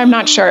you've seen. I'm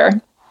not sure.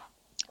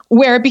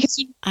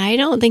 Because I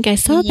don't think I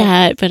saw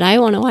that, but I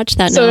want to watch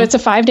that now. So it's a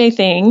 5-day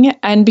thing.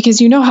 And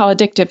because you know how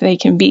addictive they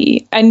can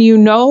be, and you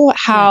know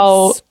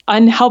how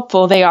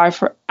unhelpful they are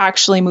for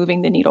actually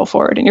moving the needle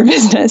forward in your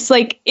business.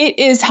 Like, it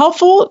is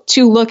helpful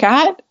to look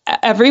at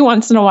every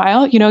once in a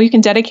while. You know, you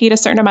can dedicate a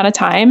certain amount of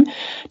time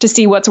to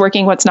see what's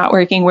working, what's not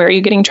working, where are you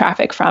getting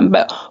traffic from.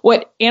 But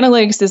what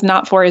analytics is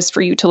not for is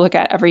for you to look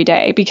at every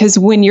day, because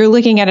when you're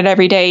looking at it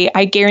every day,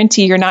 I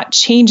guarantee you're not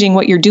changing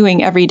what you're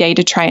doing every day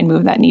to try and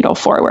move that needle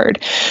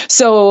forward.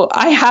 So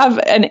I have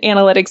an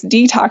analytics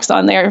detox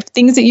on there,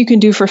 things that you can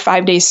do for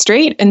 5 days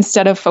straight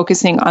instead of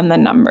focusing on the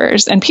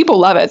numbers. And people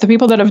love it. The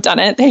people that have done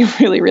it, they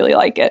really, really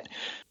like it.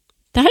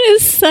 That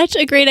is such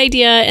a great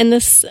idea. And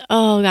this,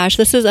 oh gosh,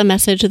 this is a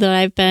message that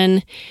I've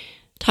been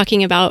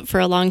talking about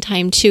for a long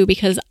time too,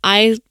 because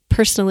I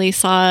personally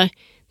saw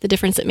the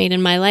difference it made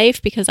in my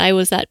life, because I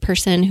was that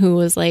person who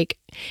was like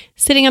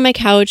sitting on my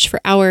couch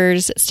for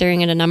hours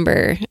staring at a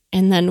number.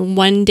 And then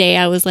one day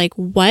I was like,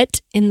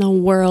 what in the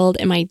world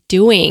am I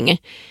doing?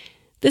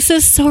 This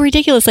is so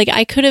ridiculous. Like,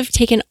 I could have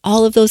taken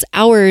all of those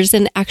hours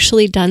and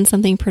actually done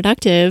something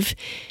productive.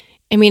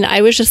 I mean, I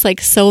was just like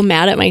so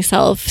mad at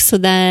myself. So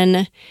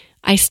then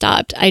I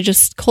stopped. I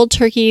just cold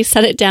turkey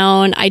set it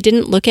down. I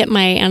didn't look at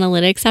my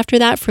analytics after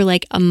that for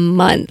like a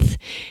month.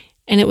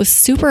 And it was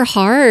super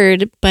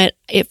hard, but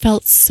it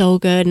felt so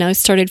good. And I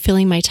started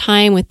filling my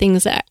time with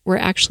things that were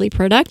actually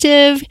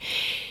productive.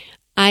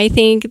 I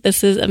think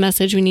this is a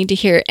message we need to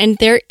hear. And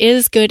there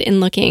is good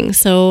in looking.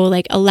 So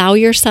like, allow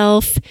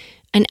yourself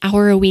an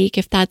hour a week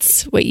if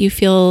that's what you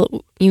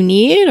feel you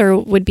need or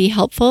would be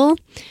helpful.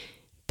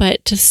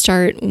 But to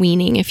start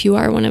weaning if you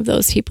are one of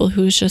those people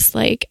who's just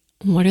like,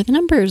 what are the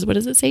numbers? What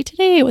does it say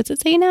today? What's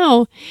it say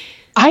now?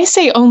 I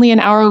say only an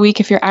hour a week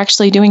if you're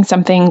actually doing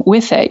something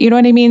with it. You know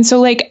what I mean? So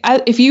like,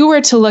 if you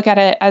were to look at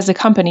it as a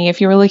company,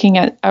 if you were looking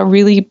at a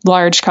really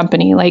large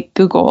company like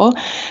Google,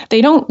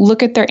 they don't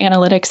look at their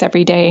analytics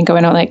every day and go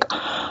in on like,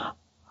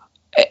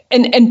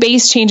 and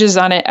base changes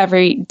on it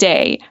every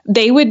day.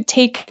 They would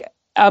take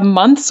a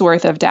month's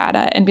worth of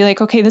data and be like,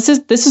 okay, this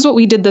is what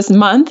we did this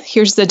month.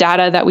 Here's the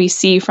data that we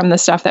see from the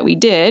stuff that we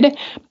did.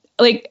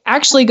 Like,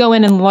 actually go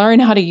in and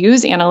learn how to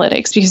use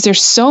analytics, because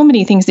there's so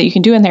many things that you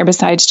can do in there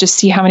besides just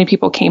see how many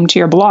people came to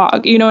your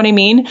blog. You know what I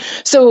mean?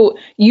 So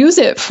use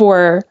it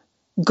for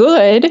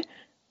good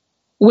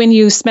when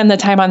you spend the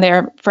time on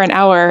there for an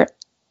hour,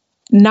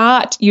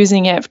 not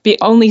using it,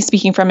 only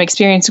speaking from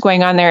experience,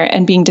 going on there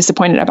and being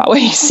disappointed about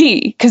what you see,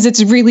 because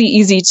it's really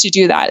easy to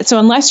do that. So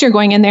unless you're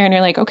going in there and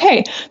you're like,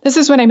 okay, this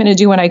is what I'm going to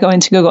do when I go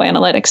into Google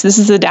Analytics. This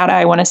is the data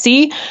I want to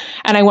see.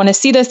 And I want to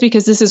see this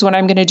because this is what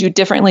I'm going to do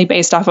differently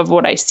based off of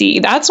what I see.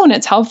 That's when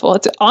it's helpful.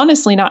 It's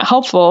honestly not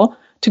helpful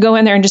to go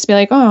in there and just be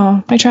like,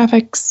 oh, my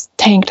traffic's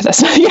tanked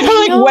this month.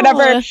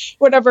 Like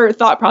whatever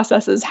thought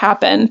processes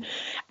happen.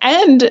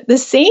 And the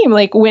same,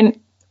 like when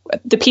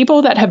the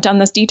people that have done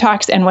this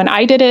detox, and when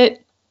I did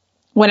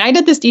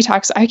this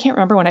detox, I can't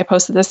remember when I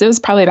posted this. It was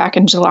probably back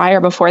in July or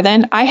before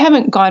then. I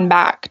haven't gone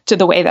back to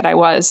the way that I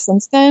was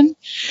since then.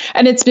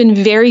 And it's been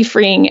very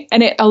freeing.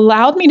 And it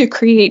allowed me to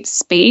create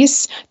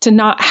space to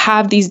not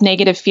have these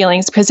negative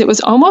feelings, because it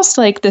was almost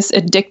like this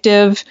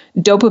addictive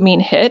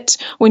dopamine hit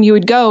when you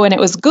would go and it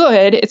was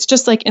good. It's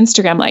just like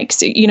Instagram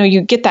likes,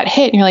 you get that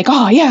hit and you're like,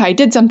 oh yeah, I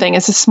did something.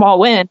 It's a small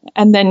win.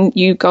 And then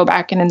you go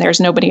back and there's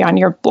nobody on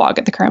your blog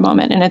at the current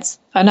moment. And it's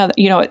another,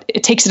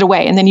 it takes it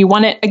away, and then you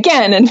want it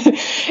again. And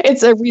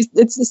it's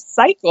a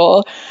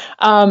cycle.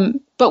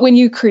 But when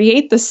you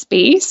create the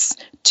space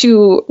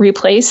to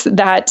replace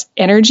that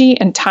energy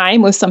and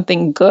time with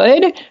something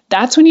good,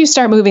 that's when you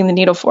start moving the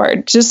needle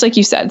forward. Just like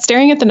you said,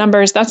 staring at the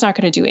numbers, that's not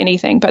going to do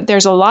anything. But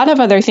there's a lot of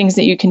other things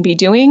that you can be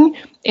doing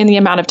in the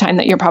amount of time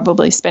that you're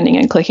probably spending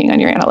and clicking on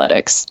your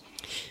analytics.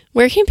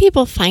 Where can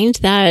people find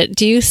that?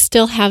 Do you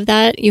still have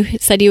that? You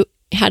said you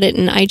had it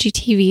in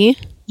IGTV.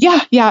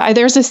 Yeah.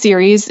 There's a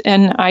series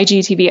in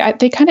IGTV.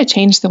 They kind of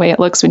changed the way it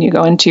looks when you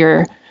go into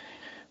your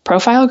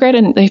profile grid.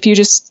 And if you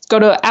just go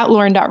to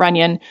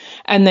 @lauren.runyon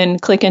and then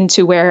click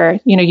into where,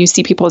 you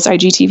see people's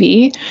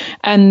IGTV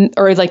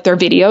or like their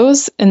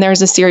videos. And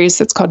there's a series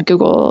that's called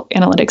Google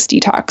Analytics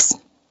Detox.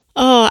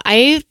 Oh,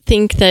 I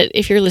think that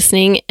if you're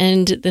listening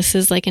and this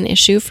is like an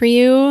issue for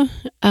you,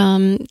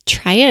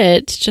 try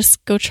it.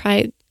 Just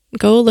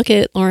go look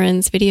at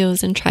Lauren's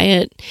videos and try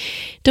it.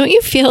 Don't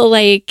you feel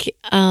like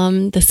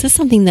this is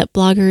something that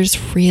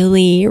bloggers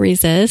really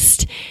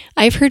resist?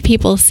 I've heard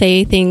people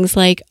say things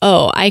like,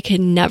 oh, I could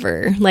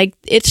never, like,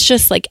 it's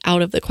just like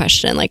out of the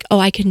question. Like, oh,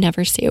 I could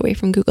never stay away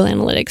from Google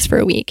Analytics for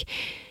a week.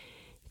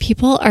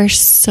 People are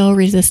so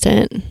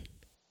resistant.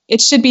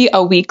 It should be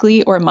a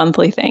weekly or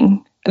monthly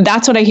thing.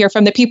 That's what I hear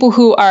from the people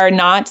who are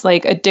not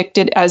like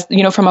addicted as,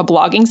 from a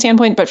blogging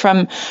standpoint, but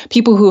from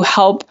people who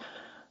help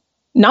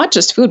not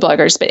just food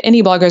bloggers, but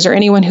any bloggers or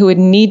anyone who would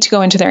need to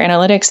go into their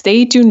analytics.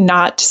 They do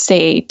not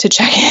say to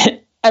check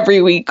it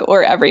every week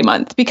or every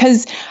month,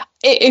 because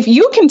if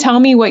you can tell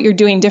me what you're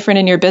doing different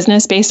in your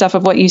business based off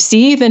of what you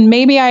see, then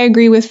maybe I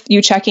agree with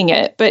you checking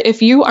it. But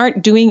if you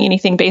aren't doing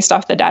anything based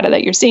off the data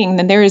that you're seeing,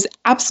 then there is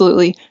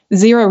absolutely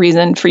zero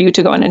reason for you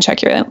to go in and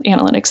check your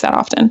analytics that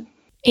often.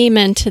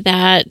 Amen to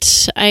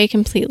that. I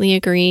completely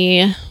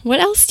agree. What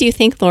else do you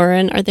think,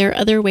 Lauren? Are there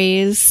other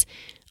ways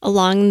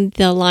along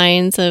the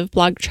lines of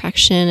blog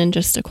traction and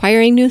just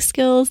acquiring new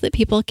skills that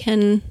people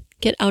can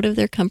get out of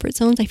their comfort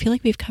zones? I feel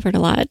like we've covered a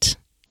lot.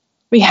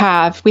 We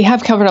have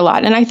covered a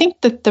lot. And I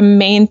think that the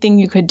main thing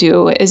you could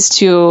do is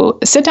to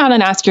sit down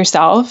and ask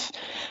yourself,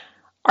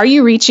 are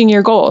you reaching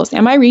your goals?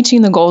 Am I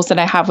reaching the goals that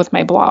I have with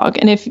my blog?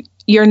 And if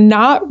you're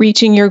not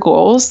reaching your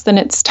goals, then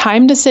it's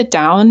time to sit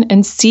down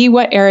and see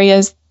what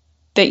areas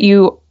that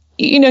you're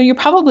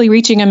probably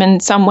reaching them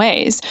in some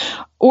ways.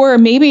 Or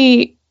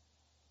maybe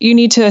you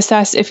need to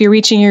assess if you're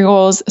reaching your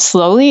goals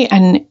slowly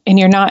and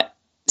you're not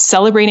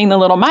celebrating the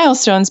little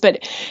milestones,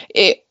 but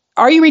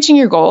are you reaching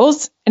your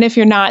goals? And if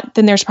you're not,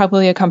 then there's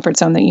probably a comfort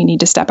zone that you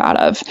need to step out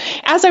of.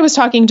 As I was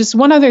talking, just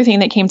one other thing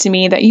that came to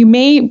me that you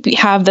may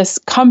have this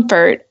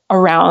comfort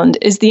around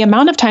is the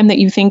amount of time that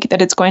you think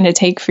that it's going to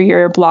take for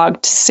your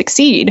blog to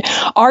succeed.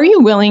 Are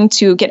you willing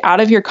to get out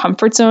of your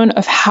comfort zone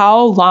of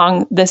how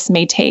long this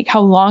may take,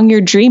 how long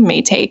your dream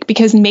may take?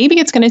 Because maybe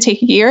it's going to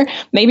take a year,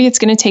 maybe it's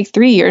going to take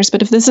 3 years,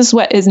 but if this is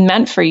what is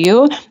meant for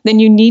you, then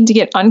you need to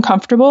get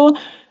uncomfortable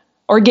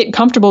or get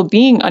comfortable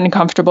being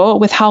uncomfortable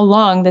with how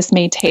long this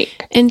may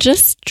take. And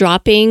just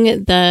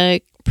dropping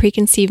the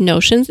preconceived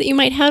notions that you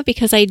might have,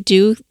 because I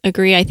do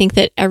agree. I think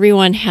that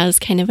everyone has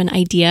kind of an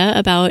idea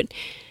about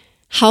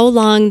how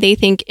long they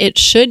think it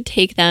should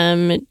take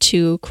them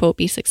to, quote,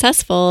 be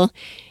successful.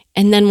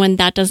 And then when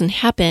that doesn't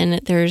happen,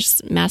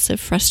 there's massive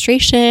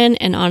frustration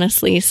and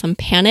honestly some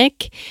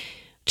panic.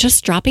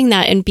 Just dropping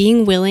that and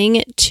being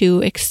willing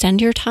to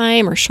extend your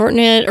time or shorten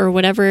it or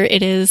whatever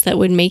it is that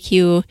would make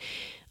you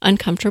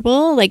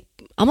uncomfortable, like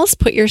almost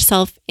put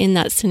yourself in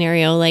that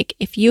scenario. Like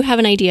if you have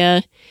an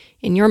idea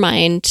in your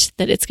mind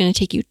that it's going to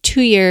take you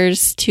 2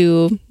 years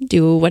to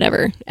do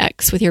whatever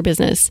X with your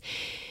business.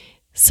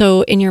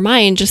 So in your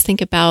mind, just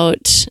think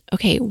about,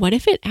 okay, what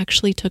if it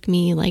actually took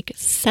me like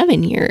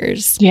 7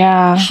 years?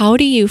 Yeah. How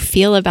do you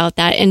feel about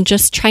that? And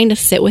just trying to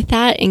sit with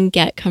that and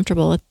get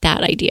comfortable with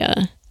that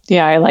idea.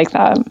 Yeah, I like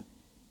that.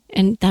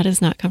 And that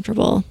is not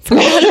comfortable for a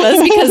lot of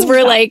us because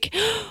we're like,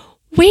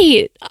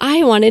 wait,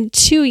 I wanted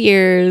 2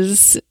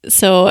 years.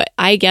 So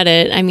I get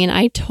it. I mean,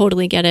 I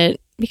totally get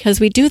it because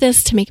we do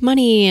this to make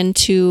money and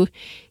to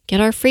get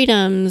our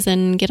freedoms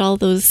and get all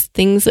those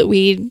things that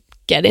we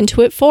get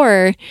into it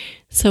for.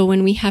 So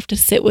when we have to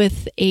sit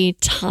with a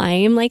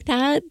time like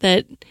that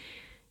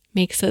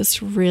makes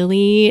us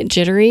really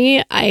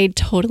jittery, I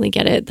totally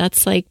get it.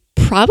 That's like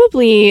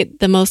probably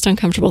the most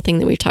uncomfortable thing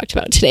that we've talked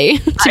about today,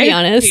 to be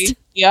honest.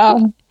 Yeah.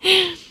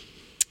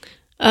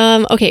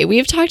 Okay,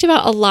 we've talked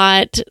about a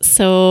lot,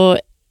 so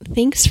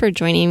thanks for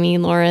joining me,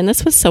 Lauren.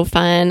 This was so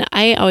fun.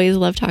 I always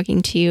love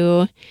talking to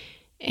you,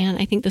 and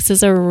I think this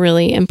is a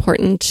really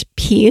important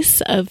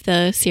piece of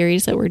the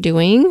series that we're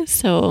doing,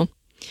 so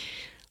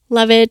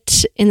love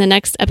it. In the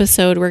next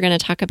episode, we're going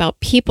to talk about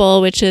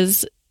people, which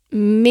is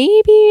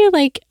maybe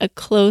like a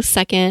close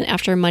second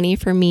after money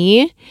for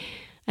me.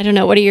 I don't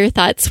know. What are your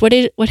thoughts?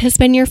 What has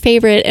been your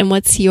favorite, and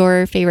what's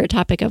your favorite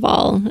topic of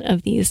all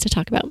of these to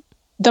talk about?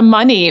 The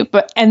money,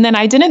 and then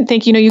I didn't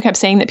think, you kept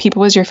saying that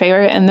people was your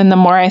favorite. And then the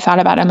more I thought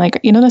about it, I'm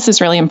like, this is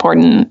really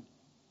important.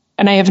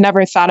 And I have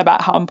never thought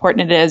about how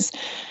important it is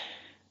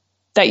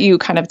that you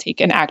kind of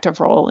take an active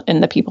role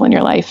in the people in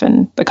your life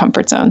and the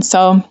comfort zone.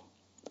 So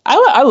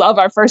I love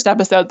our first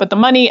episode, but the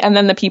money and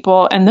then the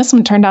people, and this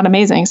one turned out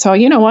amazing. So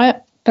you know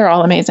what? They're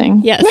all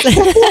amazing. Yes.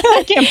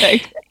 I can't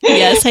pick.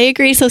 Yes, I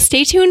agree. So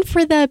stay tuned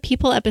for the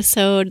people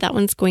episode. That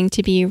one's going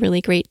to be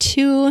really great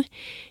too.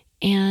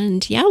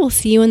 And yeah, we'll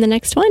see you in the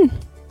next one.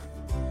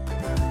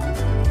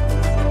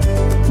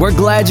 We're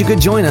glad you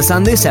could join us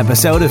on this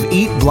episode of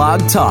Eat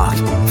Blog Talk.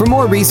 For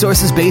more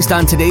resources based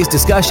on today's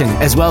discussion,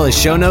 as well as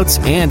show notes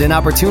and an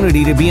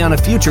opportunity to be on a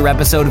future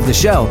episode of the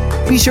show,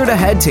 be sure to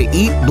head to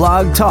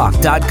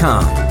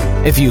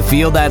eatblogtalk.com. If you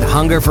feel that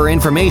hunger for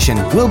information,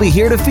 we'll be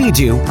here to feed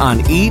you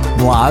on Eat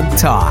Blog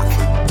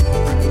Talk.